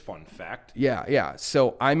about this fun fact. Yeah.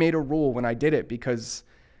 So I made a rule when I did it because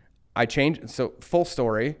I changed. So full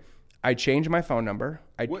story. I changed my phone number.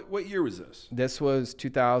 What year was this? This was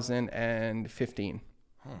 2015.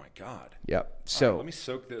 Oh my God. Yep. So right, let me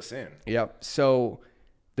soak this in. Yep. So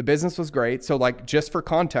the business was great. So like just for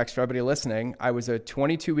context for everybody listening, I was a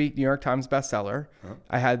 22-week New York Times bestseller. Huh?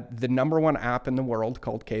 I had the #1 app in the world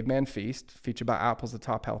called Caveman Feast, featured by Apple as the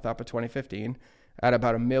top health app of 2015. I had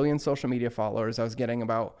about 1 million social media followers. I was getting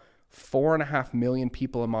about 4.5 million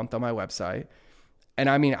people a month on my website. And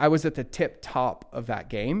I mean, I was at the tip top of that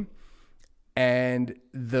game. And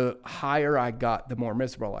the higher I got, the more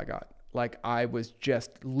miserable I got. Like I was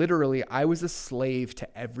just literally, I was a slave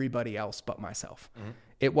to everybody else but myself. Mm-hmm.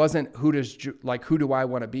 It wasn't who do I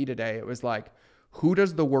want to be today? It was like, who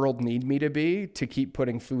does the world need me to be to keep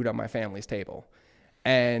putting food on my family's table?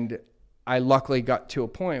 And I luckily got to a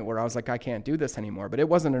point where I was like, I can't do this anymore. But it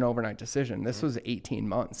wasn't an overnight decision. This was 18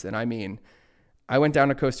 months. And I mean, I went down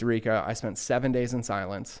to Costa Rica. I spent 7 days in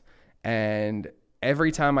silence. And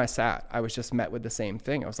every time I sat, I was just met with the same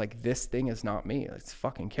thing. I was like, this thing is not me. It's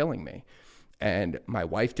fucking killing me. And my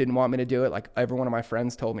wife didn't want me to do it. Like every one of my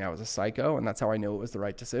friends told me I was a psycho, and that's how I knew it was the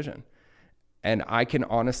right decision. And I can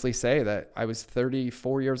honestly say that I was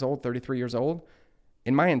 34 years old, 33 years old.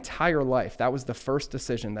 In my entire life, that was the first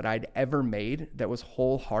decision that I'd ever made that was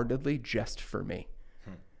wholeheartedly just for me.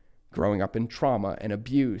 Growing up in trauma and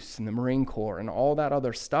abuse and the Marine Corps and all that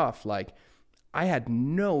other stuff, like I had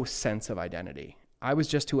no sense of identity. I was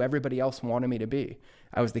just who everybody else wanted me to be.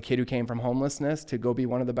 I was the kid who came from homelessness to go be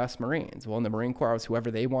one of the best Marines. Well, in the Marine Corps, I was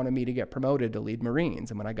whoever they wanted me to get promoted to lead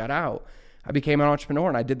Marines. And when I got out, I became an entrepreneur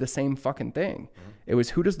and I did the same fucking thing. Mm-hmm. It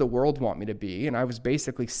was who does the world want me to be? And I was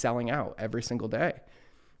basically selling out every single day.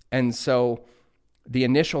 And so the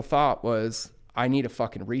initial thought was, I need a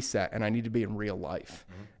fucking reset and I need to be in real life.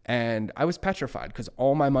 Mm-hmm. And I was petrified because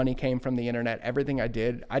all my money came from the internet. Everything I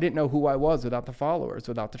did, I didn't know who I was without the followers,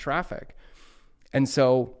 without the traffic. And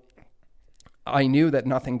so I knew that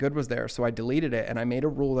nothing good was there. So I deleted it and I made a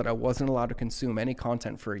rule that I wasn't allowed to consume any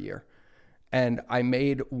content for a year. And I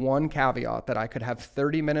made one caveat that I could have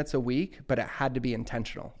 30 minutes a week, but it had to be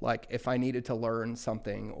intentional. Like if I needed to learn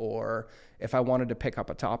something or if I wanted to pick up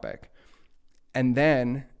a topic. And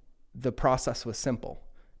then the process was simple.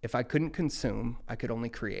 If I couldn't consume, I could only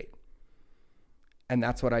create. And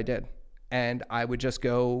that's what I did. And I would just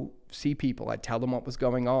go see people. I'd tell them what was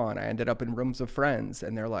going on. I ended up in rooms of friends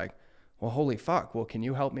and they're like, well, holy fuck. Well, can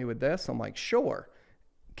you help me with this? I'm like, sure.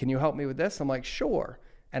 Can you help me with this? I'm like, sure.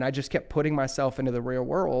 And I just kept putting myself into the real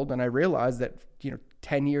world. And I realized that,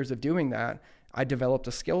 10 years of doing that, I developed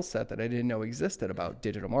a skill set that I didn't know existed about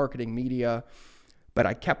digital marketing, media, but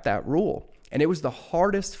I kept that rule. And it was the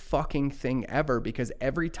hardest fucking thing ever because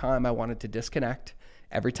every time I wanted to disconnect,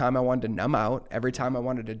 every time I wanted to numb out, every time I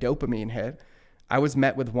wanted a dopamine hit, I was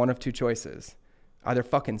met with one of two choices. Either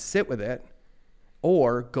fucking sit with it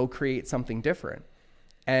or go create something different.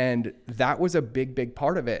 And that was a big, big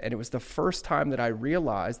part of it. And it was the first time that I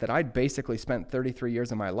realized that I'd basically spent 33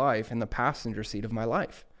 years of my life in the passenger seat of my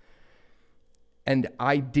life. And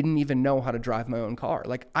I didn't even know how to drive my own car.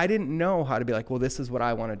 Like I didn't know how to be like, well, this is what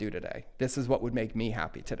I want to do today. This is what would make me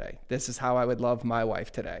happy today. This is how I would love my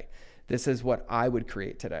wife today. This is what I would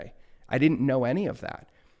create today. I didn't know any of that.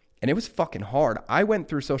 And it was fucking hard. I went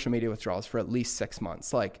through social media withdrawals for at least 6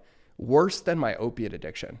 months, like worse than my opiate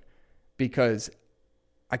addiction because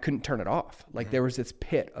I couldn't turn it off. Like there was this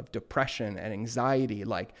pit of depression and anxiety.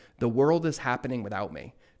 Like the world is happening without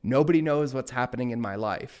me. Nobody knows what's happening in my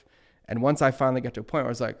life. And once I finally got to a point where I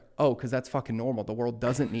was like, oh, because that's fucking normal. The world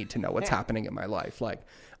doesn't need to know what's happening in my life. Like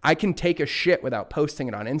I can take a shit without posting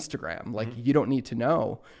it on Instagram. Like you don't need to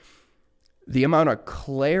know. The amount of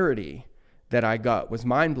clarity that I got was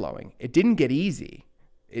mind blowing. It didn't get easy.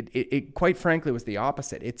 It quite frankly was the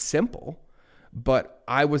opposite. It's simple, but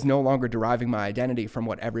I was no longer deriving my identity from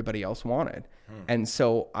what everybody else wanted. And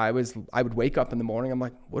so I would wake up in the morning. I'm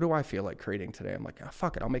like, what do I feel like creating today? I'm like, oh,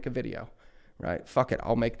 fuck it. I'll make a video, right? Fuck it.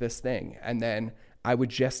 I'll make this thing. And then I would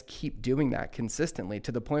just keep doing that consistently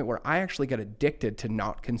to the point where I actually got addicted to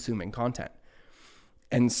not consuming content.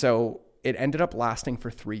 And so it ended up lasting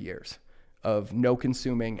for 3 years of no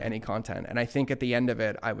consuming any content. And I think at the end of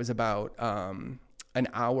it, I was about an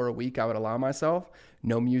hour a week I would allow myself.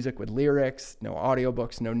 No music with lyrics, no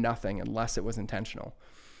audiobooks, no nothing, unless it was intentional.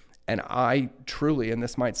 And I truly, and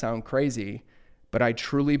this might sound crazy, but I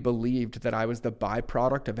truly believed that I was the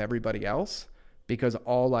byproduct of everybody else, because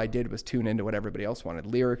all I did was tune into what everybody else wanted.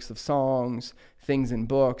 Lyrics of songs, things in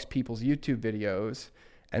books, people's YouTube videos.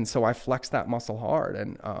 And so I flexed that muscle hard.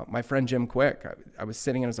 And my friend Jim Quick, I was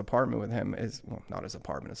sitting in his apartment with him, not his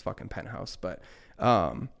apartment, his fucking penthouse, but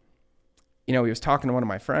he was talking to one of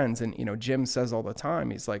my friends, and, Jim says all the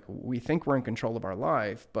time, he's like, we think we're in control of our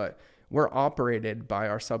life, but we're operated by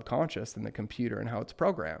our subconscious and the computer and how it's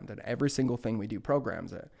programmed, and every single thing we do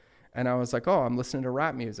programs it. And I was like, oh, I'm listening to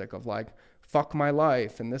rap music of like, fuck my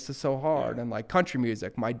life, and this is so hard, and like country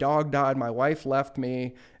music, my dog died, my wife left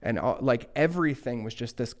me, and like everything was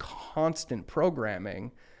just this constant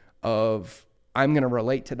programming of, I'm going to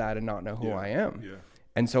relate to that and not know who I am. Yeah.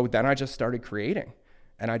 And so then I just started creating.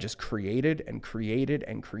 And I just created and created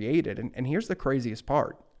and created. And here's the craziest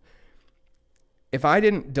part. If I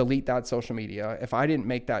didn't delete that social media, if I didn't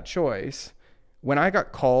make that choice, when I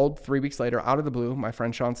got called 3 weeks later out of the blue, my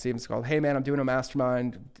friend Sean Stevens called, hey man, I'm doing a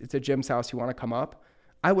mastermind. It's at Jim's house. You want to come up?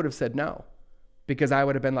 I would have said no, because I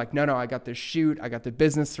would have been like, no, I got this shoot. I got the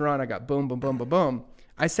business to run. I got boom, boom, boom, boom, boom.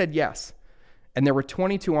 I said yes. And there were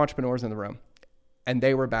 22 entrepreneurs in the room. And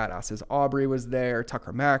they were badasses. Aubrey was there.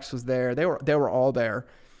 Tucker Max was there. They were all there.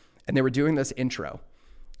 And they were doing this intro.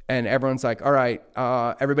 And everyone's like, all right,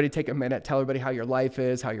 everybody take a minute. Tell everybody how your life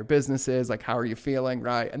is, how your business is. Like, how are you feeling,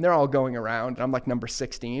 right? And they're all going around. And I'm like number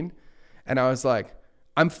 16. And I was like,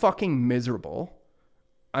 I'm fucking miserable.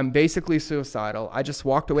 I'm basically suicidal. I just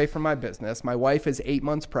walked away from my business. My wife is 8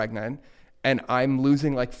 months pregnant. And I'm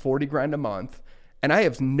losing like 40 grand a month. And I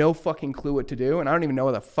have no fucking clue what to do. And I don't even know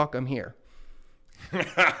why the fuck I'm here.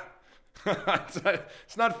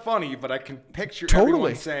 It's not funny, but I can picture totally.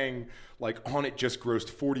 Everyone saying like, On It just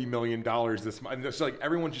grossed $40 million this month. And it's like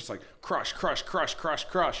everyone's just like crush.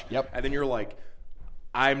 Yep. And then you're like,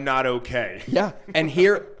 I'm not okay. Yeah. And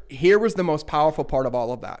here was the most powerful part of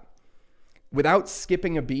all of that. Without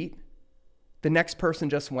skipping a beat, the next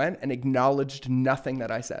person just went and acknowledged nothing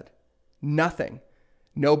that I said. Nothing.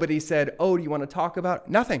 Nobody said, oh, do you want to talk about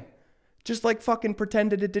it? Nothing. Just like fucking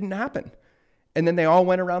pretended it didn't happen. And then they all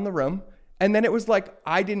went around the room. And then it was like,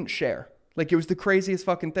 I didn't share. Like, it was the craziest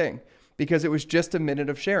fucking thing, because it was just a minute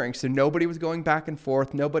of sharing. So nobody was going back and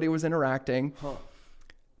forth. Nobody was interacting. Huh.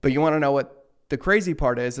 But you want to know what the crazy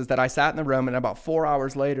part is that I sat in the room, and about 4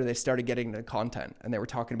 hours later, they started getting into content. And they were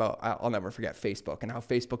talking about, I'll never forget Facebook and how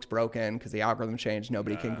Facebook's broken because the algorithm changed.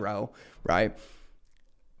 Nobody can grow, right?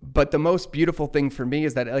 But the most beautiful thing for me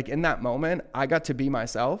is that, like, in that moment, I got to be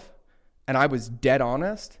myself, and I was dead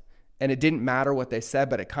honest. And it didn't matter what they said,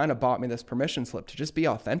 but it kind of bought me this permission slip to just be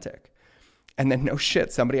authentic. And then no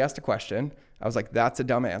shit, somebody asked a question. I was like, that's a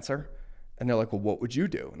dumb answer. And they're like, well, what would you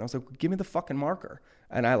do? And I was like, give me the fucking marker.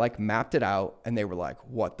 And I like mapped it out, and they were like,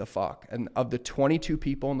 what the fuck? And of the 22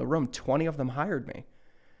 people in the room, 20 of them hired me.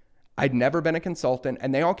 I'd never been a consultant,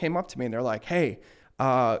 and they all came up to me and they're like, hey,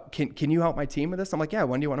 can you help my team with this? I'm like, yeah,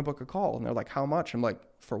 when do you want to book a call? And they're like, how much? I'm like,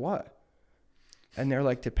 for what? And they're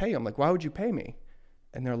like, to pay you. I'm like, why would you pay me?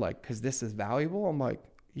 And they're like, because this is valuable. I'm like,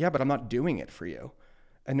 yeah, but I'm not doing it for you.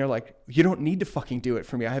 And they're like, you don't need to fucking do it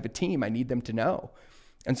for me. I have a team. I need them to know.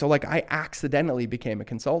 And so like I accidentally became a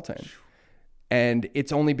consultant. And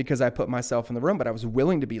it's only because I put myself in the room, but I was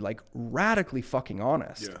willing to be like radically fucking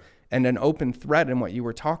honest. Yeah. And an open thread in what you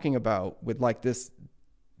were talking about with like this,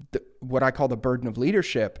 what I call the burden of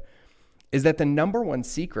leadership, is that the number one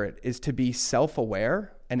secret is to be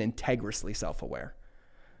self-aware and integrally self-aware.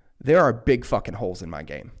 There are big fucking holes in my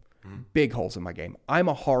game. Big holes in my game. I'm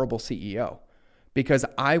a horrible CEO because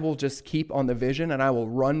I will just keep on the vision and I will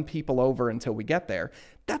run people over until we get there.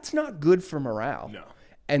 That's not good for morale. No.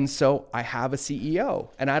 And so I have a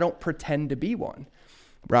CEO and I don't pretend to be one,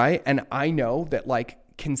 right? And I know that like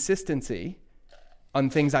consistency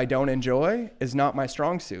on things I don't enjoy is not my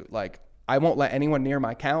strong suit. Like I won't let anyone near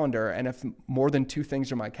my calendar. And if more than 2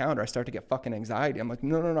 things are my calendar, I start to get fucking anxiety. I'm like,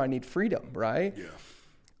 no, I need freedom, right? Yeah.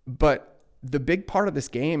 But the big part of this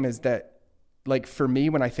game is that, like, for me,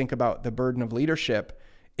 when I think about the burden of leadership,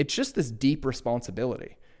 it's just this deep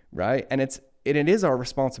responsibility, right? And it is our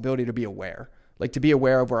responsibility to be aware, like to be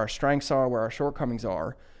aware of where our strengths are, where our shortcomings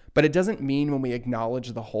are. But it doesn't mean when we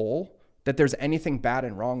acknowledge the whole that there's anything bad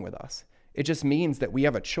and wrong with us. It just means that we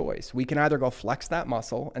have a choice. We can either go flex that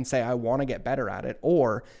muscle and say, I want to get better at it,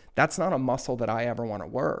 or that's not a muscle that I ever want to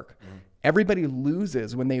work. Everybody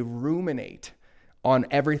loses when they ruminate on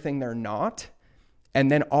everything they're not. And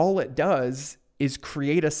then all it does is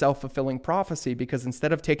create a self-fulfilling prophecy, because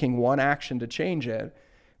instead of taking one action to change it,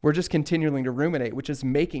 we're just continuing to ruminate, which is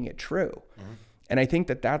making it true. And I think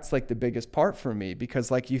that that's like the biggest part for me, because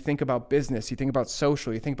like you think about business, you think about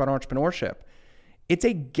social, you think about entrepreneurship. It's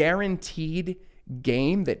a guaranteed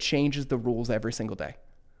game that changes the rules every single day.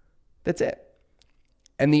 That's it.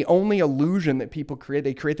 And the only illusion that people create,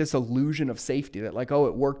 they create this illusion of safety that like, oh,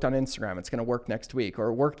 it worked on Instagram, it's going to work next week, or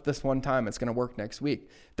it worked this one time, it's going to work next week.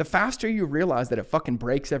 The faster you realize that it fucking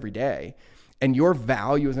breaks every day, and your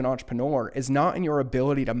value as an entrepreneur is not in your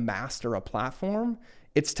ability to master a platform,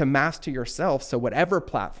 it's to master yourself. So whatever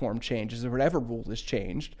platform changes or whatever rule is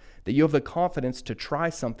changed, that you have the confidence to try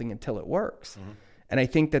something until it works. And I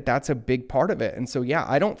think that that's a big part of it. And so, yeah,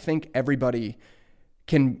 I don't think everybody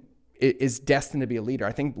is destined to be a leader.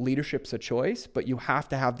 I think leadership's a choice, but you have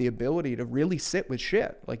to have the ability to really sit with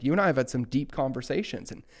shit. Like you and I have had some deep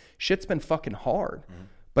conversations, and shit's been fucking hard,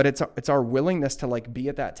 but it's our willingness to like be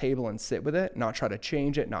at that table and sit with it, not try to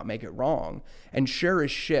change it, not make it wrong. And sure as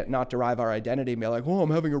shit, not derive our identity and be like, oh,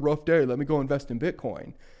 I'm having a rough day, let me go invest in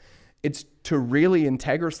Bitcoin. It's to really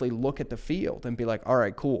integrally look at the field and be like, all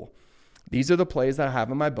right, cool. These are the plays that I have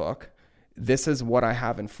in my book. This is what I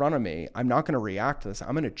have in front of me. I'm not going to react to this.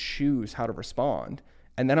 I'm going to choose how to respond.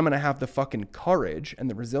 And then I'm going to have the fucking courage and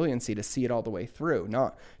the resiliency to see it all the way through,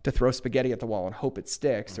 not to throw spaghetti at the wall and hope it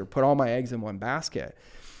sticks or put all my eggs in one basket.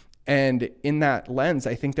 And in that lens,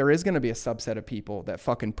 I think there is going to be a subset of people that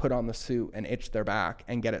fucking put on the suit and itch their back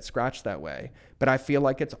and get it scratched that way. But I feel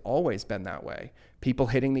like it's always been that way. People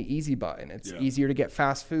hitting the easy button. It's easier to get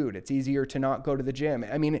fast food. It's easier to not go to the gym.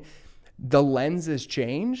 I mean, the lens has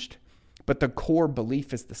changed, but the core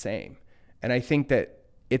belief is the same. And I think that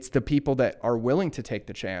it's the people that are willing to take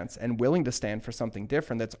the chance and willing to stand for something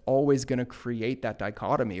different that's always going to create that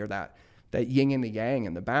dichotomy, or that yin and the yang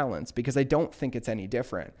and the balance, because I don't think it's any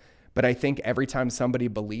different. But I think every time somebody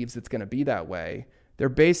believes it's going to be that way, they're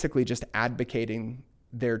basically just advocating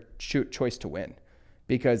their choice to win.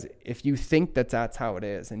 Because if you think that that's how it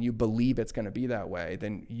is and you believe it's going to be that way,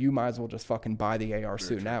 then you might as well just fucking buy the AR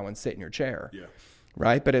suit now and sit in your chair.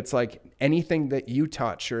 Right? But it's like anything that you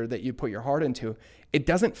touch or that you put your heart into, it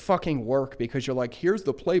doesn't fucking work because you're like, here's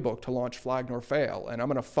the playbook to launch Flag Nor Fail, and I'm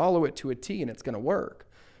going to follow it to a T and it's going to work.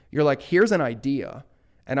 You're like, here's an idea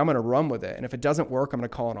and I'm going to run with it. And if it doesn't work, I'm going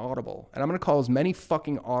to call an audible, and I'm going to call as many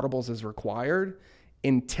fucking audibles as required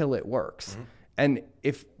until it works. And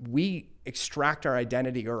if we extract our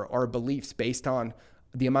identity or our beliefs based on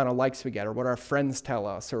the amount of likes we get or what our friends tell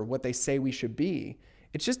us or what they say we should be,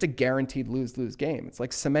 it's just a guaranteed lose-lose game. It's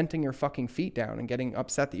like cementing your fucking feet down and getting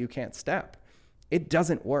upset that you can't step. It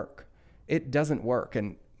doesn't work. It doesn't work.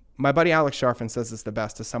 And my buddy Alex Sharfin says this the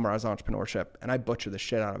best to summarize entrepreneurship, and I butcher the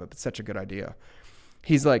shit out of it, but it's such a good idea.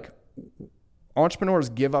 He's like, entrepreneurs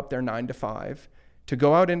give up their 9 to 5 to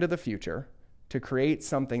go out into the future, to create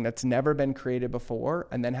something that's never been created before,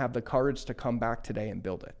 and then have the courage to come back today and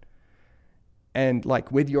build it. And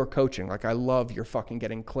like with your coaching, like I love your fucking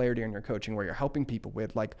getting clarity on your coaching where you're helping people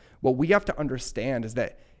with, like, what we have to understand is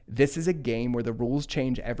that this is a game where the rules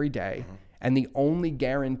change every day, and the only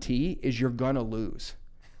guarantee is you're gonna lose.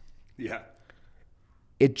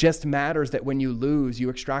 It just matters that when you lose, you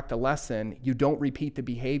extract a lesson, you don't repeat the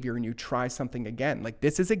behavior, and you try something again. Like,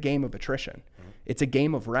 this is a game of attrition. It's a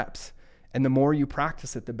game of reps. And the more you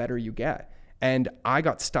practice it, the better you get. And I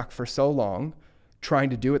got stuck for so long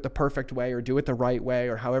trying to do it the perfect way or do it the right way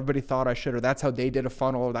or how everybody thought I should, or that's how they did a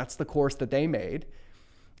funnel, or that's the course that they made.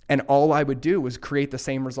 And all I would do was create the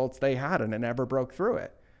same results they had, and I never broke through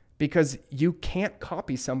it, because you can't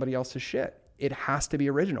copy somebody else's shit. It has to be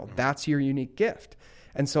original. That's your unique gift.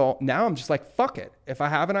 And so now I'm just like, fuck it. If I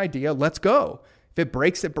have an idea, let's go. If it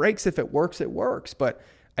breaks, it breaks. If it works, it works. But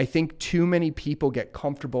I think too many people get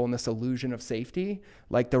comfortable in this illusion of safety,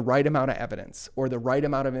 like the right amount of evidence or the right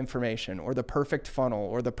amount of information or the perfect funnel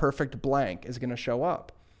or the perfect blank is going to show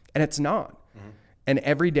up. And it's not. And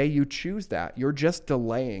every day you choose that, you're just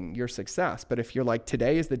delaying your success. But if you're like,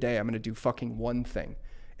 today is the day I'm going to do fucking one thing.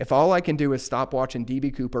 If all I can do is stop watching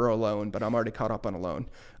DB Cooper Alone, but I'm already caught up on Alone.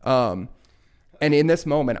 And in this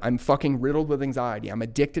moment, I'm fucking riddled with anxiety. I'm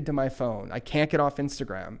addicted to my phone. I can't get off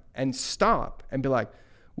Instagram, and stop and be like,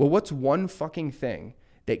 well, what's one fucking thing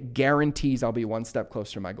that guarantees I'll be one step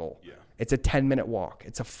closer to my goal? It's a 10-minute walk.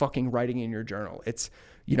 It's a fucking writing in your journal. It's,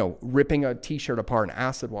 you know, ripping a t-shirt apart and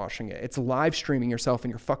acid washing it. It's live streaming yourself in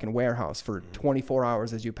your fucking warehouse for 24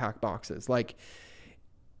 hours as you pack boxes. Like,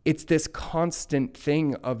 it's this constant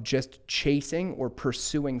thing of just chasing or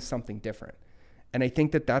pursuing something different. And I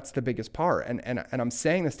think that that's the biggest part. And I'm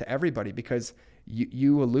saying this to everybody because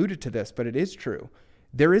you alluded to this, but it is true.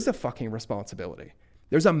 There is a fucking responsibility.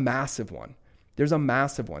 There's a massive one. There's a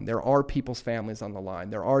massive one. There are people's families on the line.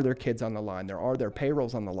 There are their kids on the line. There are their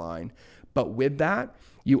payrolls on the line. But with that,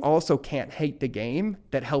 you also can't hate the game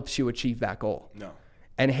that helps you achieve that goal. No.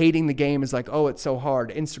 And hating the game is like, oh, it's so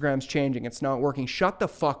hard. Instagram's changing. It's not working. Shut the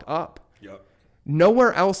fuck up. Yep.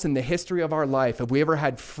 Nowhere else in the history of our life have we ever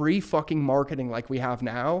had free fucking marketing like we have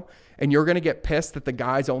now. And you're going to get pissed that the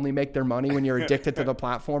guys only make their money when you're addicted to the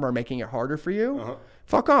platform or making it harder for you. Uh-huh.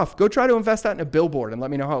 Fuck off. Go try to invest that in a billboard and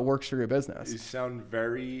let me know how it works for your business. You sound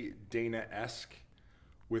very Dana-esque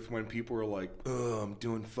with when people are like, oh, I'm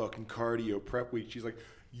doing fucking cardio prep week. She's like,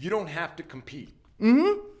 you don't have to compete.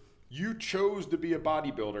 Mm-hmm. You chose to be a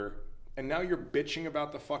bodybuilder, and now you're bitching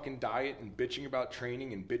about the fucking diet and bitching about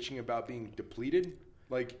training and bitching about being depleted.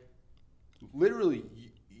 Like, literally,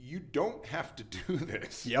 you don't have to do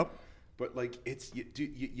this. Yep. But, like, it's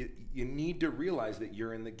you need to realize that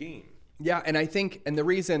you're in the game. Yeah, and I think, and the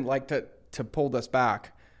reason, like, to pull this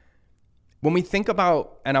back, when we think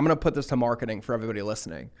about, and I'm going to put this to marketing for everybody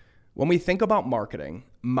listening, when we think about marketing,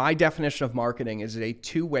 my definition of marketing is a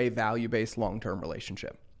two-way value-based long-term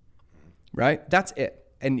relationship, right? That's it.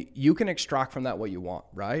 And you can extract from that what you want,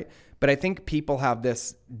 right? But I think people have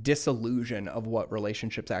this disillusion of what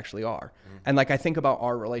relationships actually are. And like, I think about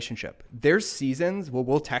our relationship. There's seasons where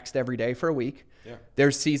we'll text every day for a week. Yeah.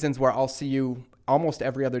 There's seasons where I'll see you almost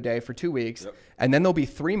every other day for 2 weeks. Yep. And then there'll be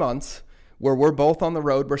 3 months where we're both on the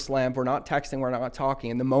road, we're slammed, we're not texting, we're not talking.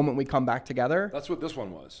 And the moment we come back together. That's what this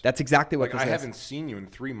one was. That's exactly what this is. I haven't seen you in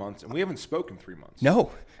 3 months, and we haven't spoken 3 months.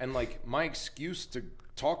 No. And like, my excuse to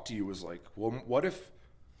talk to you was like, well, what if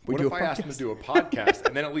I asked him to do a podcast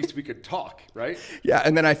and then at least we could talk, right? Yeah,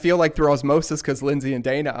 and then I feel like through osmosis, because Lindsay and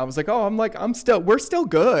Dana, I was like, we're still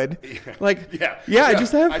good. Yeah. Like, yeah.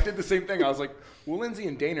 I did the same thing. I was like, well, Lindsay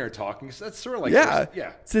and Dana are talking, so that's sort of like,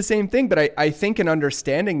 it's the same thing. But I think in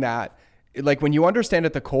understanding that, like, when you understand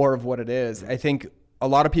at the core of what it is, I think a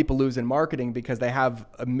lot of people lose in marketing because they have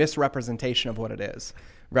a misrepresentation of what it is,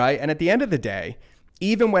 right? And at the end of the day,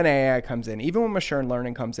 even when AI comes in, even when machine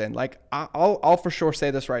learning comes in, like, I'll for sure say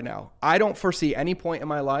this right now. I don't foresee any point in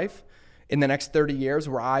my life in the next 30 years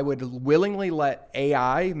where I would willingly let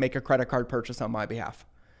AI make a credit card purchase on my behalf.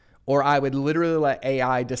 Or I would literally let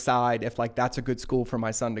AI decide if, like, that's a good school for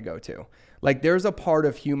my son to go to. Like, there's a part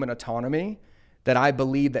of human autonomy that I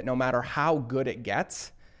believe that no matter how good it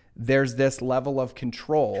gets, there's this level of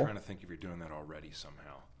control. I'm trying to think if you're doing that already somehow.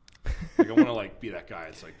 Like, I want to, like, be that guy.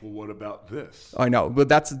 It's like, well, what about this? I know, but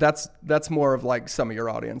that's more of, like, some of your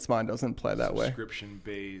audience. Mine doesn't play that way. Subscription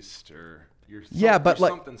based, or but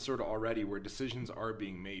like something sort of already where decisions are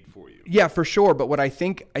being made for you. Yeah, for sure. But what I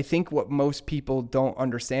think what most people don't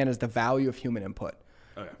understand is the value of human input.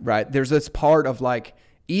 Oh, yeah. Right? There's this part of, like,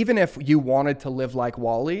 even if you wanted to live like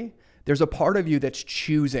Wall-E, there's a part of you that's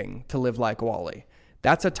choosing to live like Wall-E.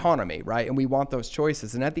 That's autonomy, right? And we want those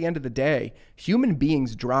choices. And at the end of the day, human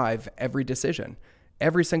beings drive every decision,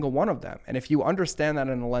 every single one of them. And if you understand that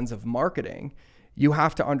in the lens of marketing, you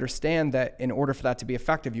have to understand that in order for that to be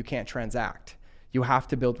effective, you can't transact. You have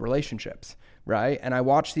to build relationships, right? And I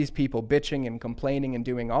watch these people bitching and complaining and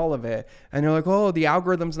doing all of it. And they're like, oh, the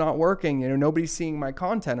algorithm's not working. Nobody's seeing my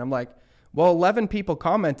content. I'm like, well, 11 people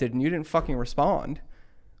commented and you didn't fucking respond.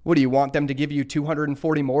 What, do you want them to give you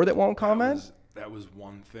 240 more that won't comment? That was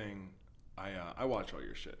one thing. I watch all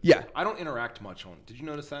your shit. Yeah. I don't interact much on. Did you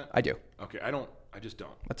notice that? I do. Okay. I just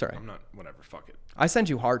don't. That's all right. I'm not. Whatever. Fuck it. I send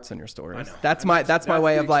you hearts in your stories. I know. That's my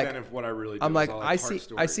way of, like. Of what I really do. I'm like, I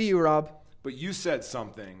see you, Rob. But you said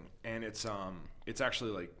something, and it's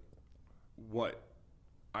actually, like, what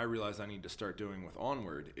I realized I need to start doing with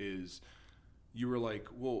Onward is, you were like,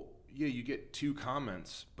 well, yeah, you get 2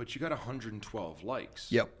 comments, but you got 112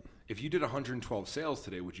 likes. Yep. If you did 112 sales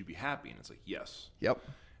today, would you be happy? And it's like, yes. Yep.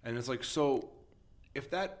 And it's like, so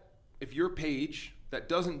if your page that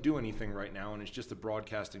doesn't do anything right now and it's just a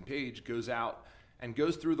broadcasting page goes out and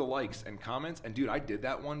goes through the likes and comments, and dude, I did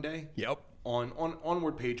that one day. Yep. On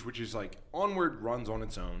Onward page, which is like, Onward runs on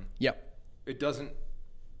its own. Yep. It doesn't,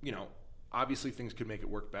 obviously things could make it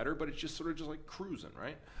work better, but it's just sort of just like cruising,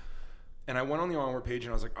 right? And I went on the Onward page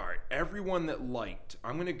and I was like, all right, everyone that liked,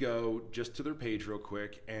 I'm going to go just to their page real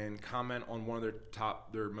quick and comment on one of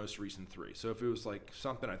their most recent 3. So if it was like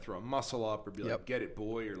something, I'd throw a muscle up or be like, get it,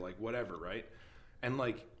 boy, or like whatever, right? And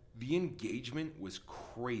like, the engagement was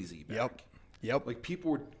crazy back. Yep. Like,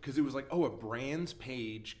 people were, because it was like, oh, a brand's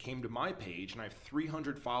page came to my page and I have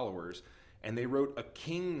 300 followers and they wrote a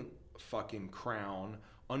king fucking crown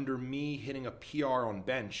under me hitting a PR on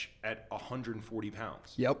bench at 140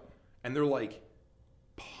 pounds. Yep. And they're like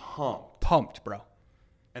pumped. Pumped, bro.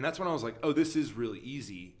 And that's when I was like, oh, this is really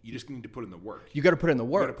easy. You just need to put in the work. You got to put in the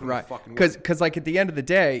work, right? Because like at the end of the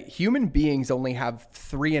day, human beings only have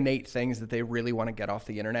 3 innate things that they really want to get off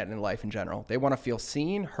the internet and in life in general. They want to feel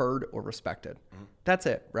seen, heard, or respected. Mm-hmm. That's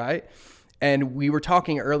it, right? And we were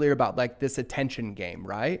talking earlier about like this attention game,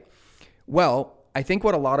 right? Well, I think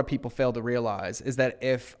what a lot of people fail to realize is that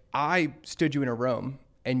if I stood you in a room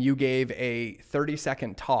and you gave a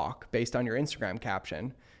 30-second talk based on your Instagram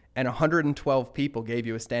caption, and 112 people gave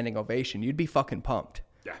you a standing ovation, you'd be fucking pumped.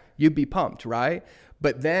 Yeah. You'd be pumped, right?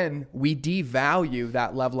 But then we devalue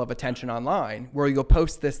that level of attention online where you'll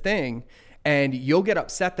post this thing and you'll get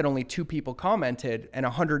upset that only 2 people commented and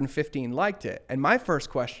 115 liked it. And my first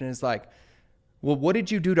question is like, well, what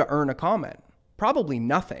did you do to earn a comment? Probably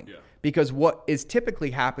nothing. Yeah. Because what is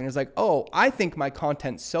typically happening is like, oh, I think my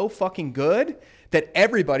content's so fucking good that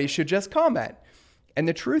everybody should just comment. And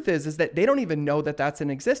the truth is that they don't even know that that's in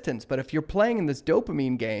existence. But if you're playing in this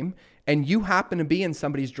dopamine game and you happen to be in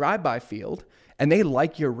somebody's drive-by field and they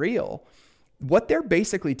like your reel, what they're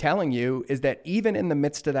basically telling you is that even in the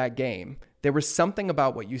midst of that game, there was something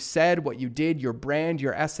about what you said, what you did, your brand,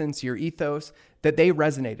 your essence, your ethos that they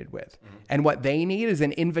resonated with. Mm-hmm. And what they need is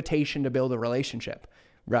an invitation to build a relationship,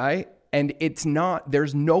 right? And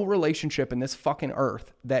there's no relationship in this fucking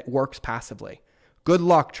earth that works passively. Good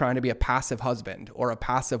luck trying to be a passive husband or a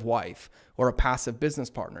passive wife or a passive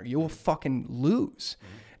business partner. You will fucking lose.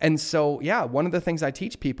 Mm-hmm. And so, yeah, one of the things I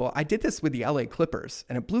teach people, I did this with the LA Clippers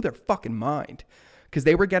and it blew their fucking mind because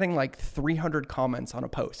they were getting like 300 comments on a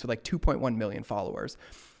post with like 2.1 million followers.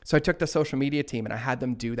 So I took the social media team and I had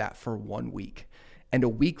them do that for 1 week. And a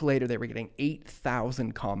week later, they were getting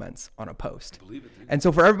 8,000 comments on a post. I believe it, dude. And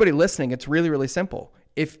so for everybody listening, it's really, really simple.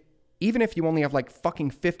 Even if you only have like fucking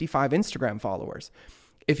 55 Instagram followers,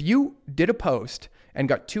 if you did a post and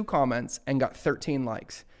got 2 comments and got 13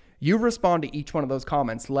 likes, you respond to each one of those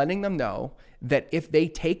comments, letting them know that if they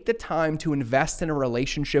take the time to invest in a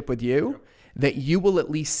relationship with you, that you will at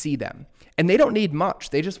least see them. And they don't need much.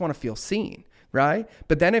 They just want to feel seen, right?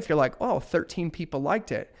 But then if you're like, oh, 13 people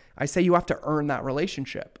liked it, I say you have to earn that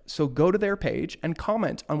relationship. So go to their page and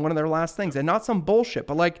comment on one of their last things and not some bullshit,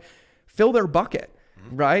 but like fill their bucket.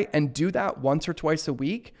 Right? And do that once or twice a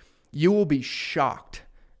week. You will be shocked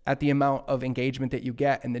at the amount of engagement that you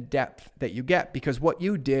get and the depth that you get, because what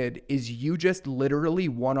you did is you just literally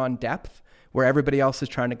won on depth where everybody else is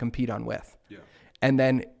trying to compete on width. Yeah. And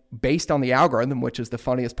then based on the algorithm, which is the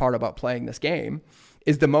funniest part about playing this game,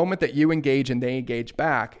 is the moment that you engage and they engage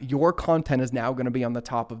back, your content is now going to be on the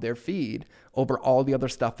top of their feed over all the other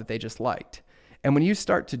stuff that they just liked. And when you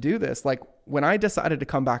start to do this, like when I decided to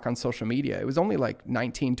come back on social media, it was only like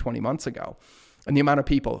 19, 20 months ago. And the amount of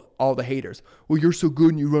people, all the haters, well, you're so good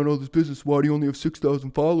and you run all this business. Why do you only have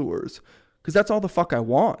 6,000 followers? Because that's all the fuck I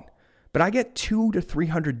want. But I get 200 to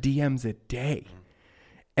 300 DMs a day.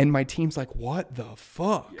 And my team's like, what the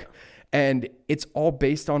fuck? Yeah. And it's all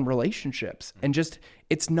based on relationships. And just,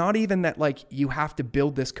 it's not even that like you have to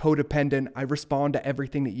build this codependent, I respond to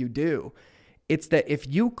everything that you do. It's that if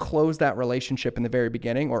you close that relationship in the very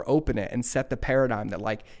beginning or open it and set the paradigm that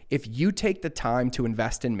like, if you take the time to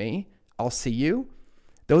invest in me, I'll see you.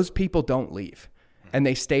 Those people don't leave and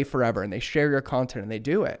they stay forever and they share your content and they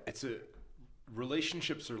do it.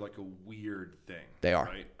 Relationships are like a weird thing. They are.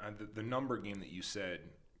 Right? The number game that you said,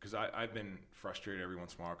 because I've been frustrated every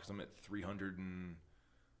once in a while because I'm at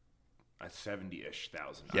 370-ish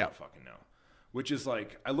thousand. I don't fucking know. Which is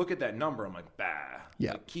like, I look at that number, I'm like, bah.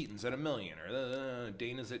 Yeah. Like Keaton's at 1 million or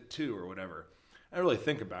Dana's at 2 or whatever. I really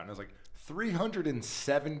think about it and I was like,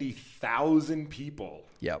 370,000 people.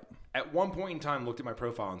 Yep. At one point in time looked at my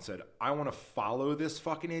profile and said, I want to follow this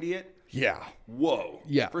fucking idiot. Yeah. Whoa.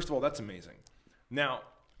 Yeah. First of all, that's amazing. Now,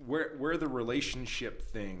 where the relationship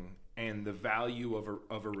thing and the value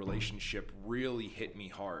of a relationship really hit me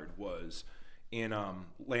hard was in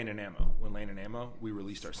Land and Ammo. When Land and Ammo, we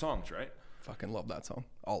released our songs, right? Fucking love that song.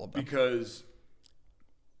 All of them. Because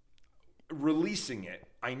releasing it,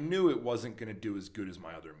 I knew it wasn't going to do as good as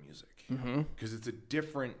my other music. Because it's a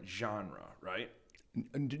different genre, right?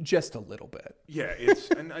 Just a little bit. Yeah,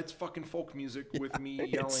 it's fucking folk music with me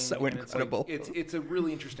yelling. It's so incredible. It's a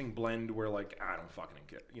really interesting blend where like, I don't fucking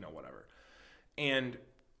get, whatever. And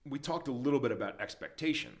we talked a little bit about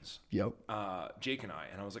expectations. Yep. Jake and I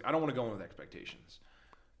was like, I don't want to go in with expectations.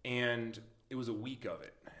 And it was a week of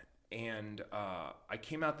it. And I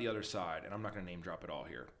came out the other side, and I'm not going to name drop it all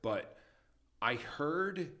here, but I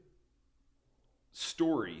heard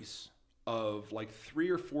stories of like 3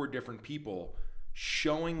 or 4 different people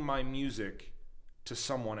showing my music to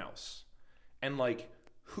someone else. And like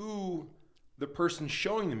who the person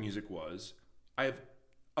showing the music was, I have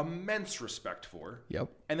immense respect for. Yep.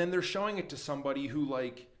 And then they're showing it to somebody who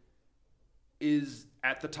like is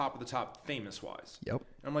at the top of the top famous wise. Yep.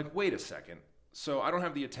 And I'm like, wait a second. So I don't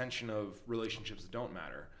have the attention of relationships that don't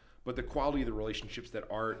matter, but the quality of the relationships that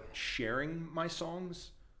are sharing my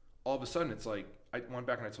songs, all of a sudden it's like, I went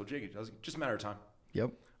back and I told Jake, I was like, just a matter of time.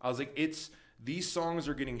 Yep. I was like, these songs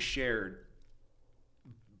are getting shared,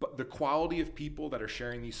 but the quality of people that are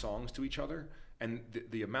sharing these songs to each other and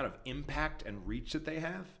the amount of impact and reach that they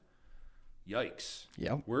have, yikes.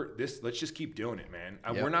 Yep. Let's just keep doing it, man.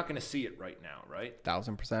 Yep. We're not going to see it right now, right?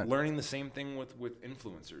 1000%. Learning the same thing with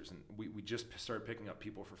influencers, and we just started picking up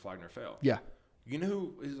people for Flag Nor Fail. Yeah. You know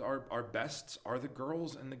who is our bests are the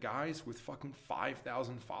girls and the guys with fucking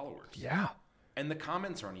 5,000 followers. Yeah. And the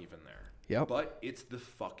comments aren't even there. Yep. But it's the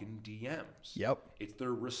fucking DMs. Yep. It's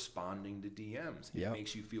their responding to DMs. It Yep.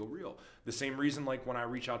 makes you feel real. The same reason, like when I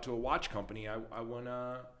reach out to a watch company, I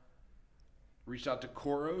reached out to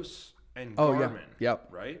Koros and Garmin. Yeah. Yep.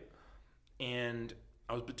 Right? And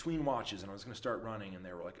I was between watches and I was going to start running, and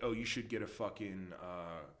they were like, oh, you should get a fucking,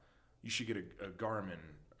 you should get a Garmin,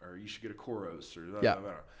 or you should get a Koros, or blah, yeah. blah,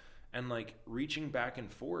 blah. And like reaching back and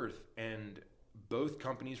forth, and both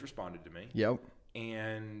companies responded to me. Yep.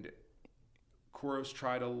 And Koros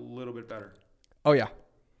tried a little bit better. Oh yeah.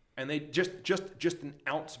 And they just an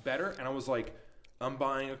ounce better, and I was like, I'm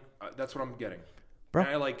buying that's what I'm getting. Bro.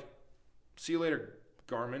 And I like, see you later,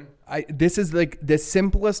 Garmin. This is like the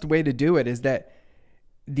simplest way to do it, is that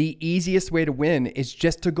the easiest way to win is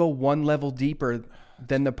just to go one level deeper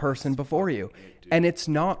than the person before you. And it's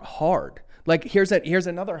not hard. Like here's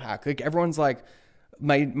another hack. Like everyone's like,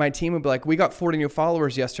 my team would be like, we got 40 new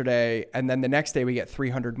followers yesterday, and then the next day we get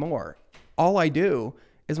 300 more. All I do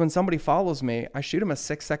is when somebody follows me, I shoot them a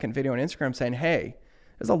 6-second video on Instagram saying, hey,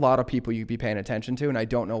 there's a lot of people you'd be paying attention to, and I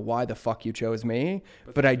don't know why the fuck you chose me,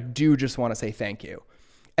 but I do just want to say thank you.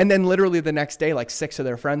 And then literally the next day, like 6 of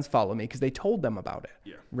their friends follow me because they told them about it.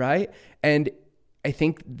 Yeah. Right. And I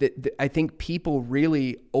think I think people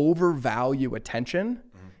really overvalue attention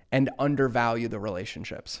and undervalue the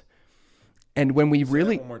relationships. And when we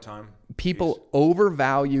really, one more time, people please.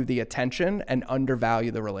 overvalue the attention and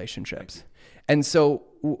undervalue the relationships. And so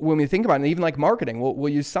when we think about it, even like marketing,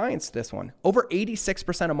 we'll use science this one. Over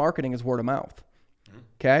 86% of marketing is word of mouth.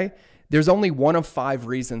 Okay. There's only one of 5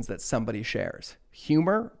 reasons that somebody shares: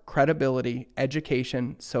 humor, credibility,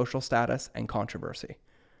 education, social status, and controversy.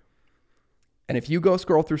 And if you go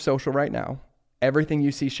scroll through social right now, everything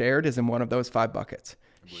you see shared is in one of those 5 buckets: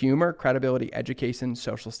 humor, credibility, education,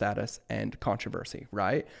 social status, and controversy,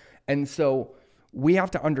 right? And so we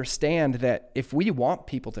have to understand that if we want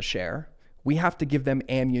people to share, we have to give them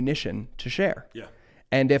ammunition to share. Yeah.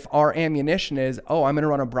 And if our ammunition is, oh, I'm going to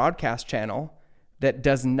run a broadcast channel that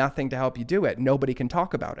does nothing to help you do it, nobody can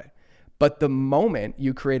talk about it. But the moment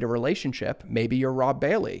you create a relationship, maybe you're Rob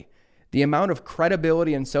Bailey, the amount of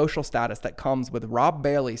credibility and social status that comes with Rob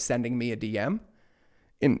Bailey sending me a DM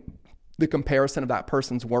in the comparison of that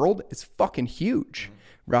person's world is fucking huge,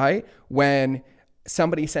 right? When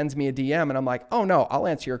somebody sends me a DM and I'm like, oh no, I'll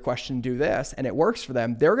answer your question, do this, and it works for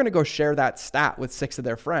them, they're going to go share that stat with 6 of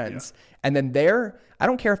their friends. Yeah. And then I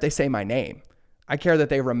don't care if they say my name. I care that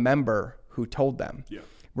they remember who told them. Yeah.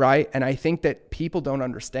 Right. And I think that people don't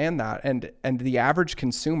understand that. And the average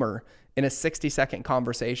consumer in a 60-second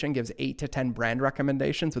conversation gives 8 to 10 brand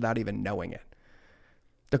recommendations without even knowing it.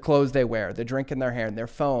 The clothes they wear, the drink in their hand, their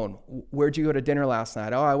phone. Where'd you go to dinner last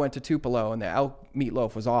night? Oh, I went to Tupelo and the elk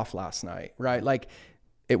meatloaf was off last night, right? Like,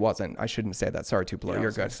 it wasn't. I shouldn't say that. Sorry, Tupelo.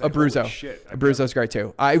 You're good. Abruzzo. Abruzzo's great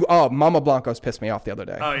too. Mama Blanco's pissed me off the other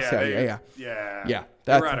day. Oh, yeah. So, Yeah.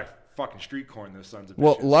 They were out of fucking street corn, those sons of bitches.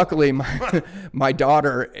 Well, luckily, my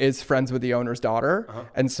daughter is friends with the owner's daughter. Uh-huh.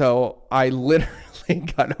 And so I literally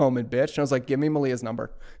got home and bitched. And I was like, give me Malia's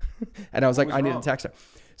number. And I was like, I need to text her.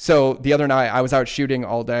 So the other night I was out shooting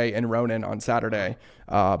all day in Ronan on Saturday,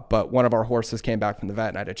 but one of our horses came back from the vet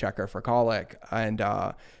and I had to check her for colic. And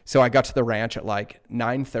so I got to the ranch at like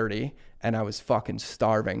 9:30 and I was fucking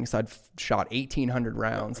starving. So I'd shot 1,800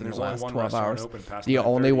 rounds in the last 12 hours. The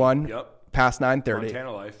only one past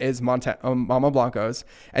 9:30 is Mama Blanco's.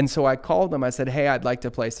 And so I called them. I said, hey, I'd like to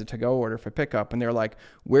place a to-go order for pickup. And they're like,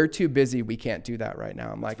 we're too busy. We can't do that right now.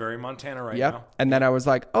 I'm like, it's very Montana right now. And then I was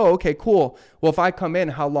like, oh, okay, cool. Well, if I come in,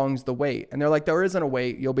 how long's the wait? And they're like, there isn't a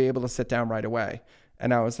wait. You'll be able to sit down right away.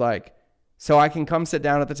 And I was like, so I can come sit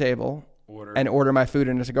down at the table and order my food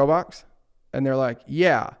in a to-go box? And they're like,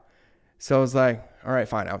 yeah. So I was like, all right,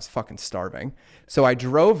 fine. I was fucking starving. So I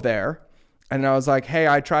drove there. And I was like, hey,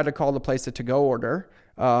 I tried to call the place a to-go order.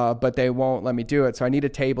 but they won't let me do it. So I need a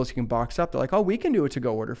table so you can box up. They're like, oh, we can do a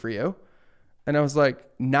to-go order for you. And I was like,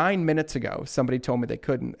 9 minutes ago, somebody told me they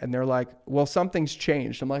couldn't. And they're like, well, something's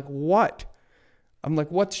changed. I'm like, what? I'm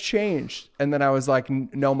like, what's changed? And then I was like,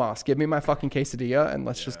 no mas, give me my fucking quesadilla and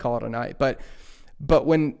let's just call it a night. But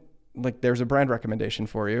when, like, there's a brand recommendation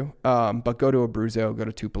for you, but go to Abruzzo, go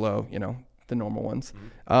to Tupelo, you know, the normal ones.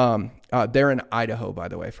 They're in Idaho, by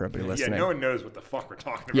the way, for everybody listening. Yeah, no one knows what the fuck we're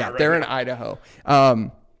talking about. Yeah, they're in Idaho.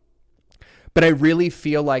 But I really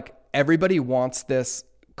feel like everybody wants this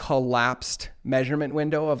collapsed measurement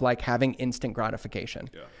window of like having instant gratification,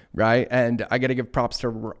 right? And I got to give props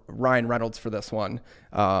to Ryan Reynolds for this one.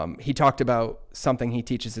 He talked about something he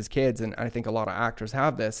teaches his kids, and I think a lot of actors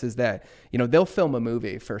have this, is that, you know, they'll film a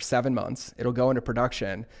movie for 7 months, it'll go into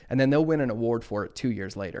production, and then they'll win an award for it 2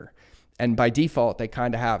 years later. And by default, they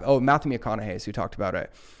kind of have, Matthew McConaughey is who talked about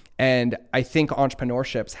it. And I think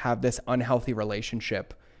entrepreneurships have this unhealthy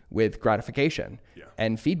relationship with gratification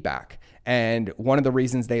and feedback. And one of the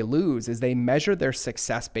reasons they lose is they measure their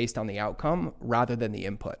success based on the outcome rather than the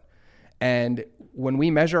input. And when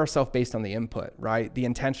we measure ourselves based on the input, right, the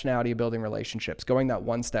intentionality of building relationships, going that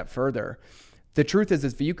one step further, the truth is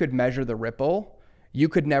if you could measure the ripple, you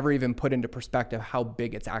could never even put into perspective how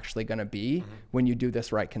big it's actually going to be when you do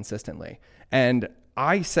this right consistently. And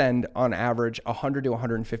I send on average 100 to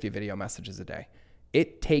 150 video messages a day.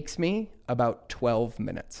 It takes me about 12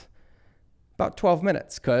 minutes. About 12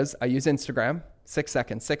 minutes, because I use Instagram, 6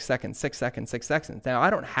 seconds, 6 seconds, 6 seconds, 6 seconds. Now,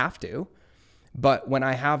 I don't have to, but when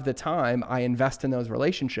I have the time, I invest in those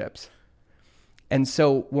relationships. And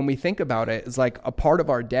so when we think about it, it's like a part of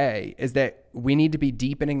our day is that we need to be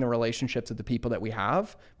deepening the relationships with the people that we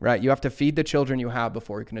have, right? You have to feed the children you have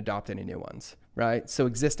before you can adopt any new ones, right? So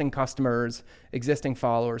existing customers, existing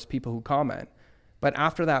followers, people who comment. But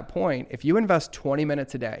after that point, if you invest 20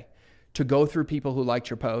 minutes a day to go through people who liked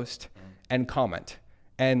your post and comment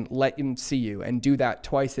and let them see you and do that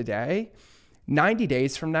twice a day, 90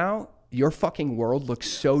 days from now, your fucking world looks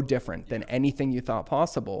so different than anything you thought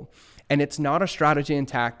possible. And it's not a strategy and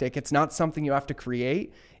tactic. It's not something you have to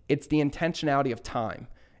create. It's the intentionality of time.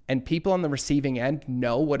 And people on the receiving end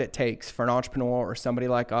know what it takes for an entrepreneur or somebody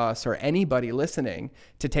like us or anybody listening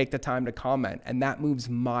to take the time to comment. And that moves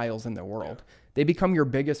miles in their world. They become your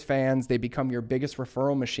biggest fans. They become your biggest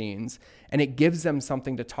referral machines. And it gives them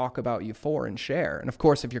something to talk about you for and share. And of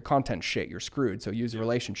course, if your content's shit, you're screwed. So use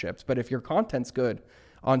relationships. But if your content's good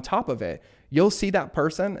on top of it, you'll see that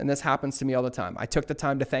person. And this happens to me all the time. I took the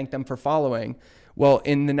time to thank them for following. Well,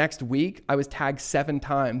 in the next week, I was tagged 7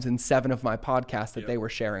 times in 7 of my podcasts that they were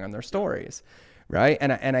sharing on their stories. Right.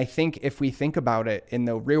 And I think if we think about it in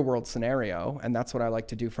the real world scenario, and that's what I like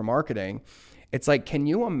to do for marketing, it's like, can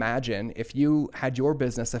you imagine if you had your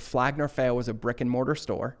business, if Flagner Fail was a brick and mortar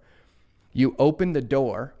store, you opened the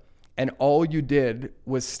door and all you did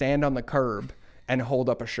was stand on the curb and hold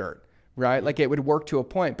up a shirt, right? Like it would work to a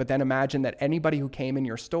point, but then imagine that anybody who came in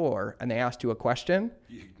your store and they asked you a question,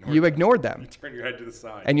 you ignored them. You turned your head to the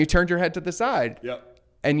side. And you turned your head to the side. Yep.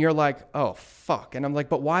 And you're like, oh, fuck. And I'm like,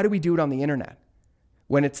 but why do we do it on the internet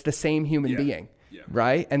when it's the same human being? Yeah.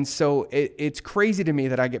 Right. And so it's crazy to me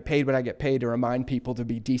that I get paid what I get paid to remind people to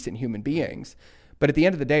be decent human beings. But at the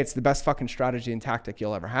end of the day, it's the best fucking strategy and tactic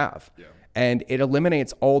you'll ever have. Yeah. And it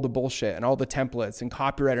eliminates all the bullshit and all the templates and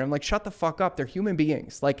copyright. I'm like, shut the fuck up. They're human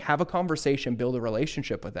beings. Like, have a conversation, build a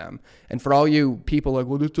relationship with them. And for all you people like,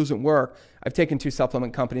 well, this doesn't work. I've taken 2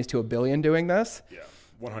 supplement companies to $1 billion doing this. Yeah.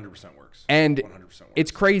 100% works. And 100% works.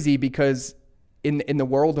 It's crazy because in the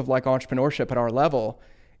world of like entrepreneurship at our level,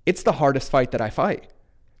 it's the hardest fight that I fight.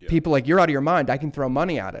 Yeah. People like, you're out of your mind. I can throw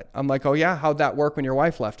money at it. I'm like, oh yeah, how'd that work when your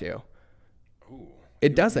wife left you? Ooh,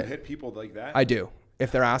 it doesn't. You hit people like that? I do.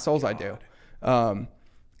 If they're assholes, God. I do.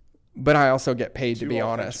 But I also get paid to be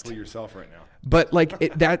honest. Yourself right now. But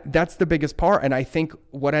like that's the biggest part. And I think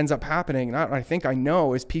what ends up happening, I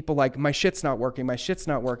know, is people like, my shit's not working. My shit's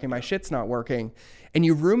not working. My shit's not working. And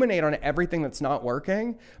you ruminate on everything that's not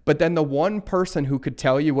working. But then the one person who could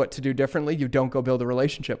tell you what to do differently, you don't go build a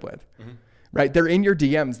relationship with. Mm-hmm. Right? They're in your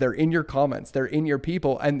DMs. They're in your comments. They're in your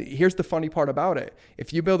people. And here's the funny part about it.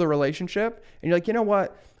 If you build a relationship and you're like, you know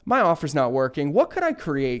what? My offer's not working. What could I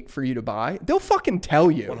create for you to buy? They'll fucking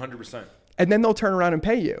tell you. 100%. And then they'll turn around and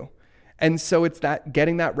pay you. And so it's that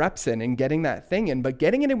getting that reps in and getting that thing in, but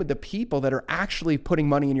getting it in with the people that are actually putting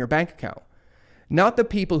money in your bank account. Not the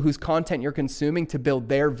people whose content you're consuming to build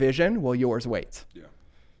their vision while yours waits. Yeah.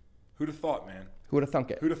 Who'd have thought, man? Who would have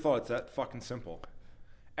thunk it? Who'd have thought it's that fucking simple?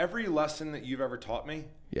 Every lesson that you've ever taught me,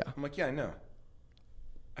 I'm like, yeah, I know.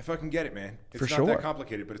 I fucking get it, man. It's not that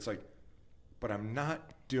complicated, but it's like, but I'm not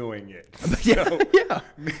doing it. Yeah.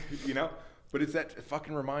 You know? But it's that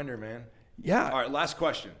fucking reminder, man. Yeah. All right, last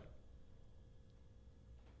question.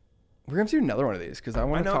 We're going to do another one of these because I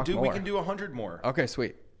want to talk dude, more. we can do 100 more. Okay,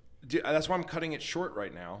 sweet. Dude, that's why I'm cutting it short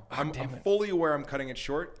right now. I'm damn it. fully aware I'm cutting it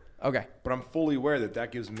short, Okay. but I'm fully aware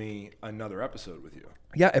that gives me another episode with you.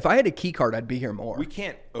 Yeah, if I had a key card, I'd be here more. We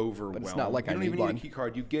can't overwhelm. But it's not like you I don't need even one. need a key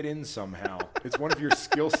card. You get in somehow. It's one of your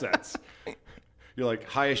skill sets. You're like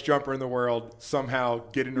highest jumper in the world. Somehow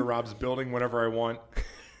get into Rob's building whenever I want.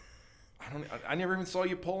 I never even saw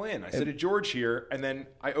you pull in. I said to George here, and then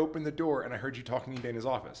I opened the door and I heard you talking in Dana's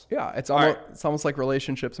office. Yeah, it's All almost right. it's almost like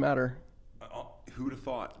relationships matter. Who'd have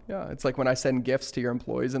thought? Yeah, it's like when I send gifts to your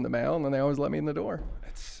employees in the mail, and then they always let me in the door.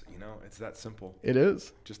 It's that simple. It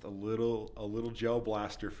is. Just a little gel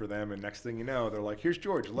blaster for them, and next thing you know, they're like, "Here's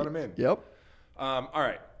George, let him in." Yep. All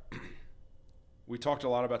right. We talked a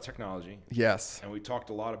lot about technology. Yes. And we talked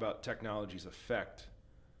a lot about technology's effect.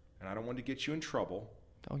 And I don't want to get you in trouble.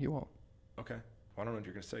 Oh, you won't. Okay. Well, I don't know what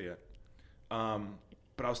you're going to say yet.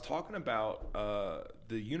 But I was talking about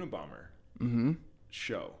the Unabomber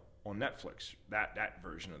show on Netflix. That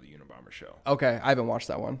version of the Unabomber show. Okay, I haven't watched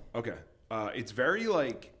that one. Okay. It's very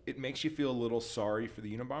it makes you feel a little sorry for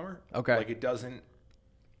the Unabomber. Okay. Like it doesn't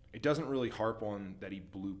really harp on that he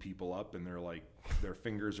blew people up and their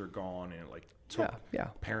fingers are gone and it took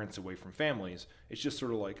parents away from families. It's just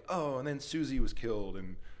sort of like, oh, and then Susie was killed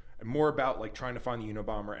and more about trying to find the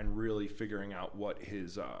Unabomber and really figuring out what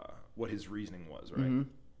his reasoning was, right? Mm-hmm.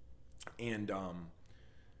 And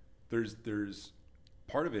there's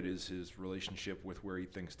part of it is his relationship with where he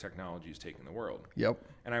thinks technology is taking the world. Yep.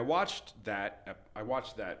 And I watched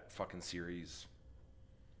that fucking series.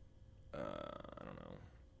 I don't know,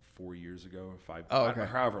 4 years ago, 5,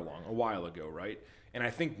 however long, a while ago, right? And I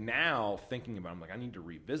think now, thinking about it, I'm like, I need to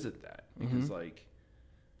revisit that because, I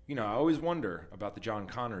always wonder about the John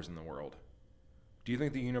Connors in the world. Do you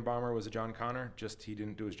think the Unabomber was a John Connor? Just he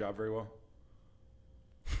didn't do his job very well?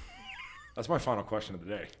 That's my final question of the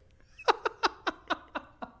day.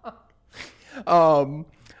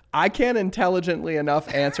 I can't intelligently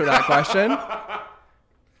enough answer that question.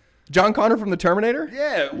 John Connor from the Terminator?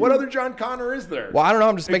 Yeah. What other John Connor is there? Well, I don't know.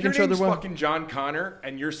 I'm just if making sure there's one. Fucking John Connor,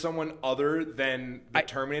 and you're someone other than the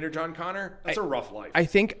Terminator John Connor. That's a rough life. I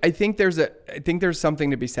think there's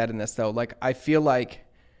something to be said in this though. I feel like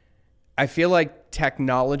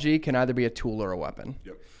technology can either be a tool or a weapon.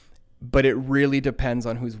 Yep. But it really depends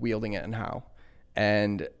on who's wielding it and how.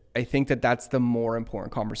 And I think that's the more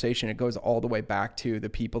important conversation. It goes all the way back to the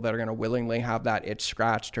people that are going to willingly have that itch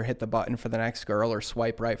scratched or hit the button for the next girl or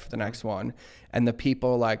swipe right for the next one. And the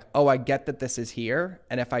people like, oh, I get that this is here.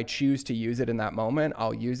 And if I choose to use it in that moment,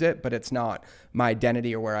 I'll use it, but it's not my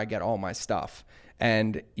identity or where I get all my stuff.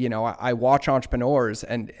 And, I watch entrepreneurs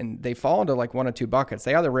and they fall into one of two buckets.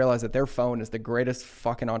 They either realize that their phone is the greatest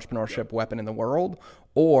fucking entrepreneurship weapon in the world,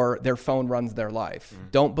 or their phone runs their life.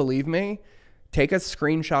 Don't believe me? Take a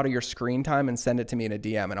screenshot of your screen time and send it to me in a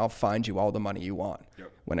DM and I'll find you all the money you want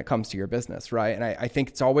when it comes to your business, right? And I think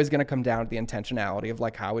it's always going to come down to the intentionality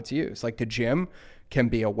of how it's used. The gym can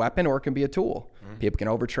be a weapon or it can be a tool. People can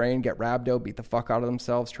overtrain, get rhabdo, beat the fuck out of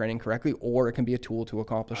themselves training correctly, or it can be a tool to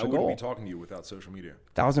accomplish a goal. I wouldn't be talking to you without social media.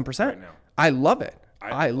 1,000%. Right now. I love it.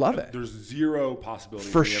 I love it. There's zero possibility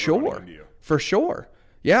for sure. For sure.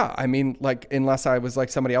 Yeah. I mean, unless I was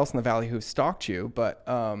somebody else in the Valley who stalked you, but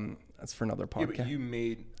that's for another podcast.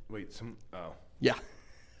 Yeah, but Yeah.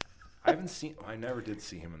 I never did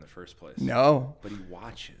see him in the first place. No. But he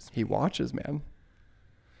watches me. He watches, man.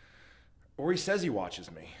 Or he says he watches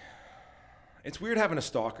me. It's weird having a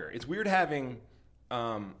stalker. It's weird having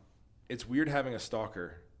a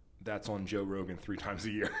stalker that's on Joe Rogan 3 times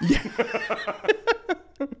a year. Yeah.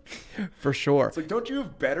 For sure. It's don't you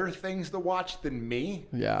have better things to watch than me?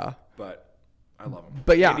 Yeah. But I love him.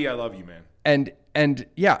 But yeah. Andy, I love you, man. And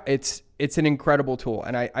yeah, it's an incredible tool.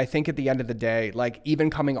 And I think at the end of the day, even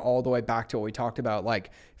coming all the way back to what we talked about,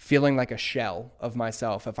 feeling like a shell of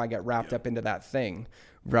myself if I get wrapped up into that thing,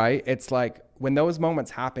 right? It's when those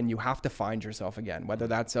moments happen, you have to find yourself again, whether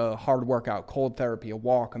that's a hard workout, cold therapy, a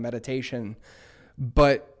walk, a meditation.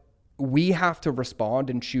 But we have to respond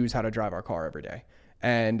and choose how to drive our car every day.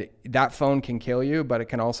 And that phone can kill you, but it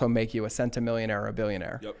can also make you a centimillionaire or a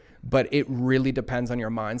billionaire. Yep. But it really depends on your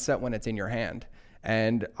mindset when it's in your hand.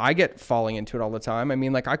 And I get falling into it all the time. I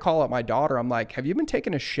mean, I call up my daughter. I'm like, have you been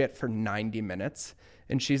taking a shit for 90 minutes?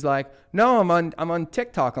 And she's like, no, I'm on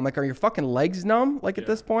TikTok. I'm like, are your fucking legs numb? At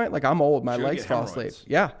this point, I'm old. My legs fall asleep.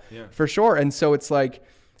 Yeah, for sure. And so it's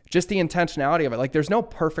just the intentionality of it. There's no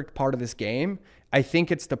perfect part of this game. I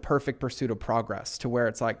think it's the perfect pursuit of progress to where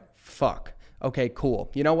it's fuck. Okay,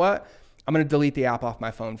 cool. You know what? I'm going to delete the app off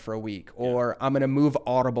my phone for a week, or I'm going to move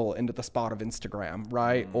Audible into the spot of Instagram,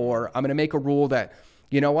 right? Or I'm going to make a rule that,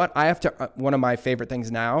 you know what, I have to, one of my favorite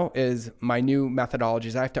things now is my new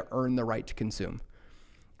methodologies. I have to earn the right to consume.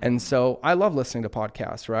 And so I love listening to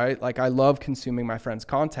podcasts, right? Like I love consuming my friends'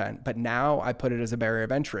 content, but now I put it as a barrier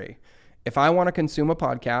of entry. If I want to consume a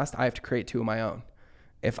podcast, I have to create 2 of my own.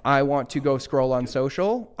 If I want to go scroll on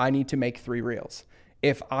social, I need to make 3 reels.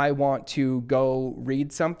 If I want to go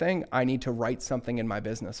read something, I need to write something in my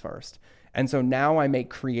business first. And so now I make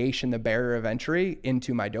creation the barrier of entry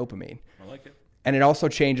into my dopamine. I like it. And it also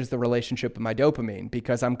changes the relationship with my dopamine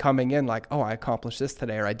because I'm coming in like, oh, I accomplished this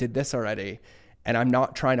today, or I did this already. And I'm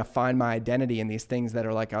not trying to find my identity in these things that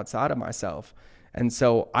are like outside of myself. And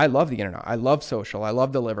so I love the internet. I love social. I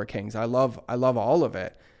love the Liver Kings. I love all of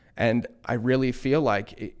it. And I really feel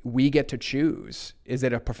like we get to choose. Is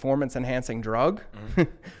it a performance enhancing drug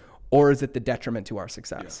or is it the detriment to our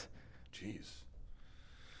success? Yeah. Jeez.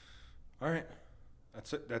 All right.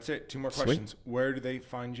 That's it. 2 more questions. Where do they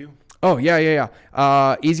find you? Oh, yeah.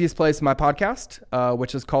 Easiest place, my podcast,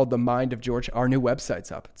 which is called The Mind of George. Our new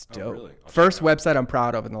website's up. It's dope. Really? First website I'm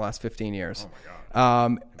proud of in the last 15 years. Oh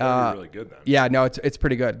my God. Really good then. Yeah, no, it's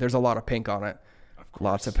pretty good. There's a lot of pink on it. Of course.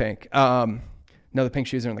 Lots of pink. No, the pink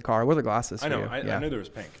shoes are in the car. What are the glasses? I know. I knew there was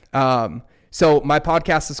pink. So my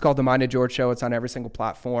podcast is called The Mind of George Show. It's on every single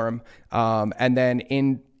platform. And then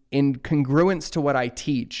in congruence to what I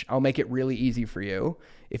teach, I'll make it really easy for you.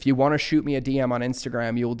 If you want to shoot me a DM on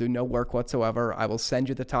Instagram, you will do no work whatsoever. I will send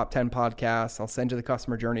you the top 10 podcasts. I'll send you the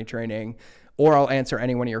customer journey training, or I'll answer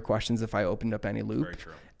any one of your questions if I opened up any loop. Very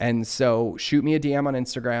true. And so shoot me a DM on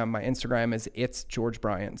Instagram. My Instagram is It's George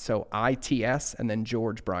Bryant. So ITS and then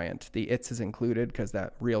George Bryant. The It's is included because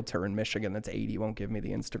that realtor in Michigan that's 80 won't give me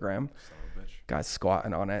the Instagram. Guy's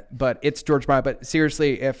squatting on it. But it's George Bryant. But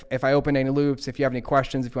seriously, if I open any loops, if you have any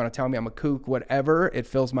questions, if you want to tell me I'm a kook, whatever, it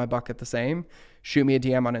fills my bucket the same. Shoot me a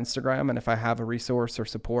DM on Instagram. And if I have a resource or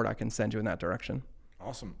support, I can send you in that direction.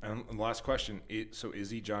 Awesome. And the last question, so is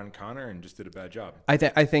he John Connor and just did a bad job? I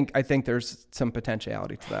think there's some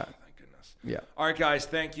potentiality to that. Thank goodness. Yeah. All right, guys,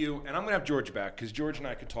 thank you. And I'm going to have George back because George and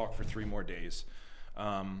I could talk for 3 more days. But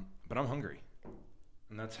I'm hungry.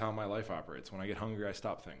 And that's how my life operates. When I get hungry, I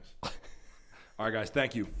stop things. All right, guys,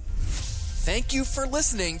 thank you. Thank you for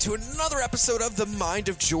listening to another episode of The Mind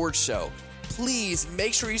of George Show. Please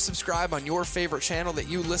make sure you subscribe on your favorite channel that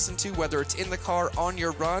you listen to, whether it's in the car, on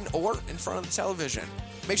your run, or in front of the television.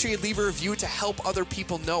 Make sure you leave a review to help other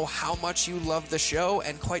people know how much you love the show,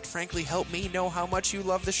 and quite frankly, help me know how much you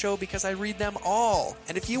love the show because I read them all.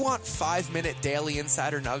 And if you want 5-minute daily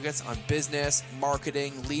insider nuggets on business,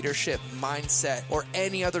 marketing, leadership, mindset, or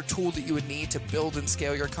any other tool that you would need to build and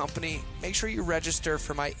scale your company, make sure you register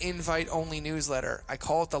for my invite-only newsletter. I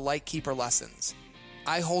call it the Lightkeeper Lessons.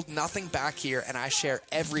 I hold nothing back here, and I share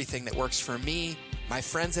everything that works for me, my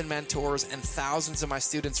friends and mentors, and thousands of my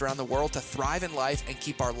students around the world to thrive in life and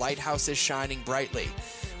keep our lighthouses shining brightly.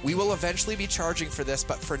 We will eventually be charging for this,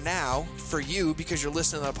 but for now, for you, because you're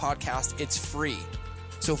listening to the podcast, it's free.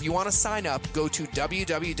 So if you want to sign up, go to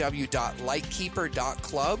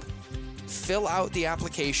www.lightkeeper.club, fill out the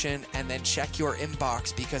application, and then check your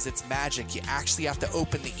inbox because it's magic. You actually have to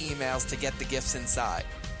open the emails to get the gifts inside.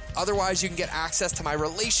 Otherwise, you can get access to my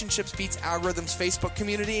Relationships Beats Algorithms Facebook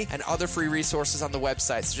community and other free resources on the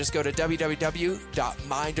website. So just go to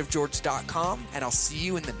www.mindofgeorge.com, and I'll see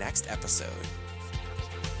you in the next episode.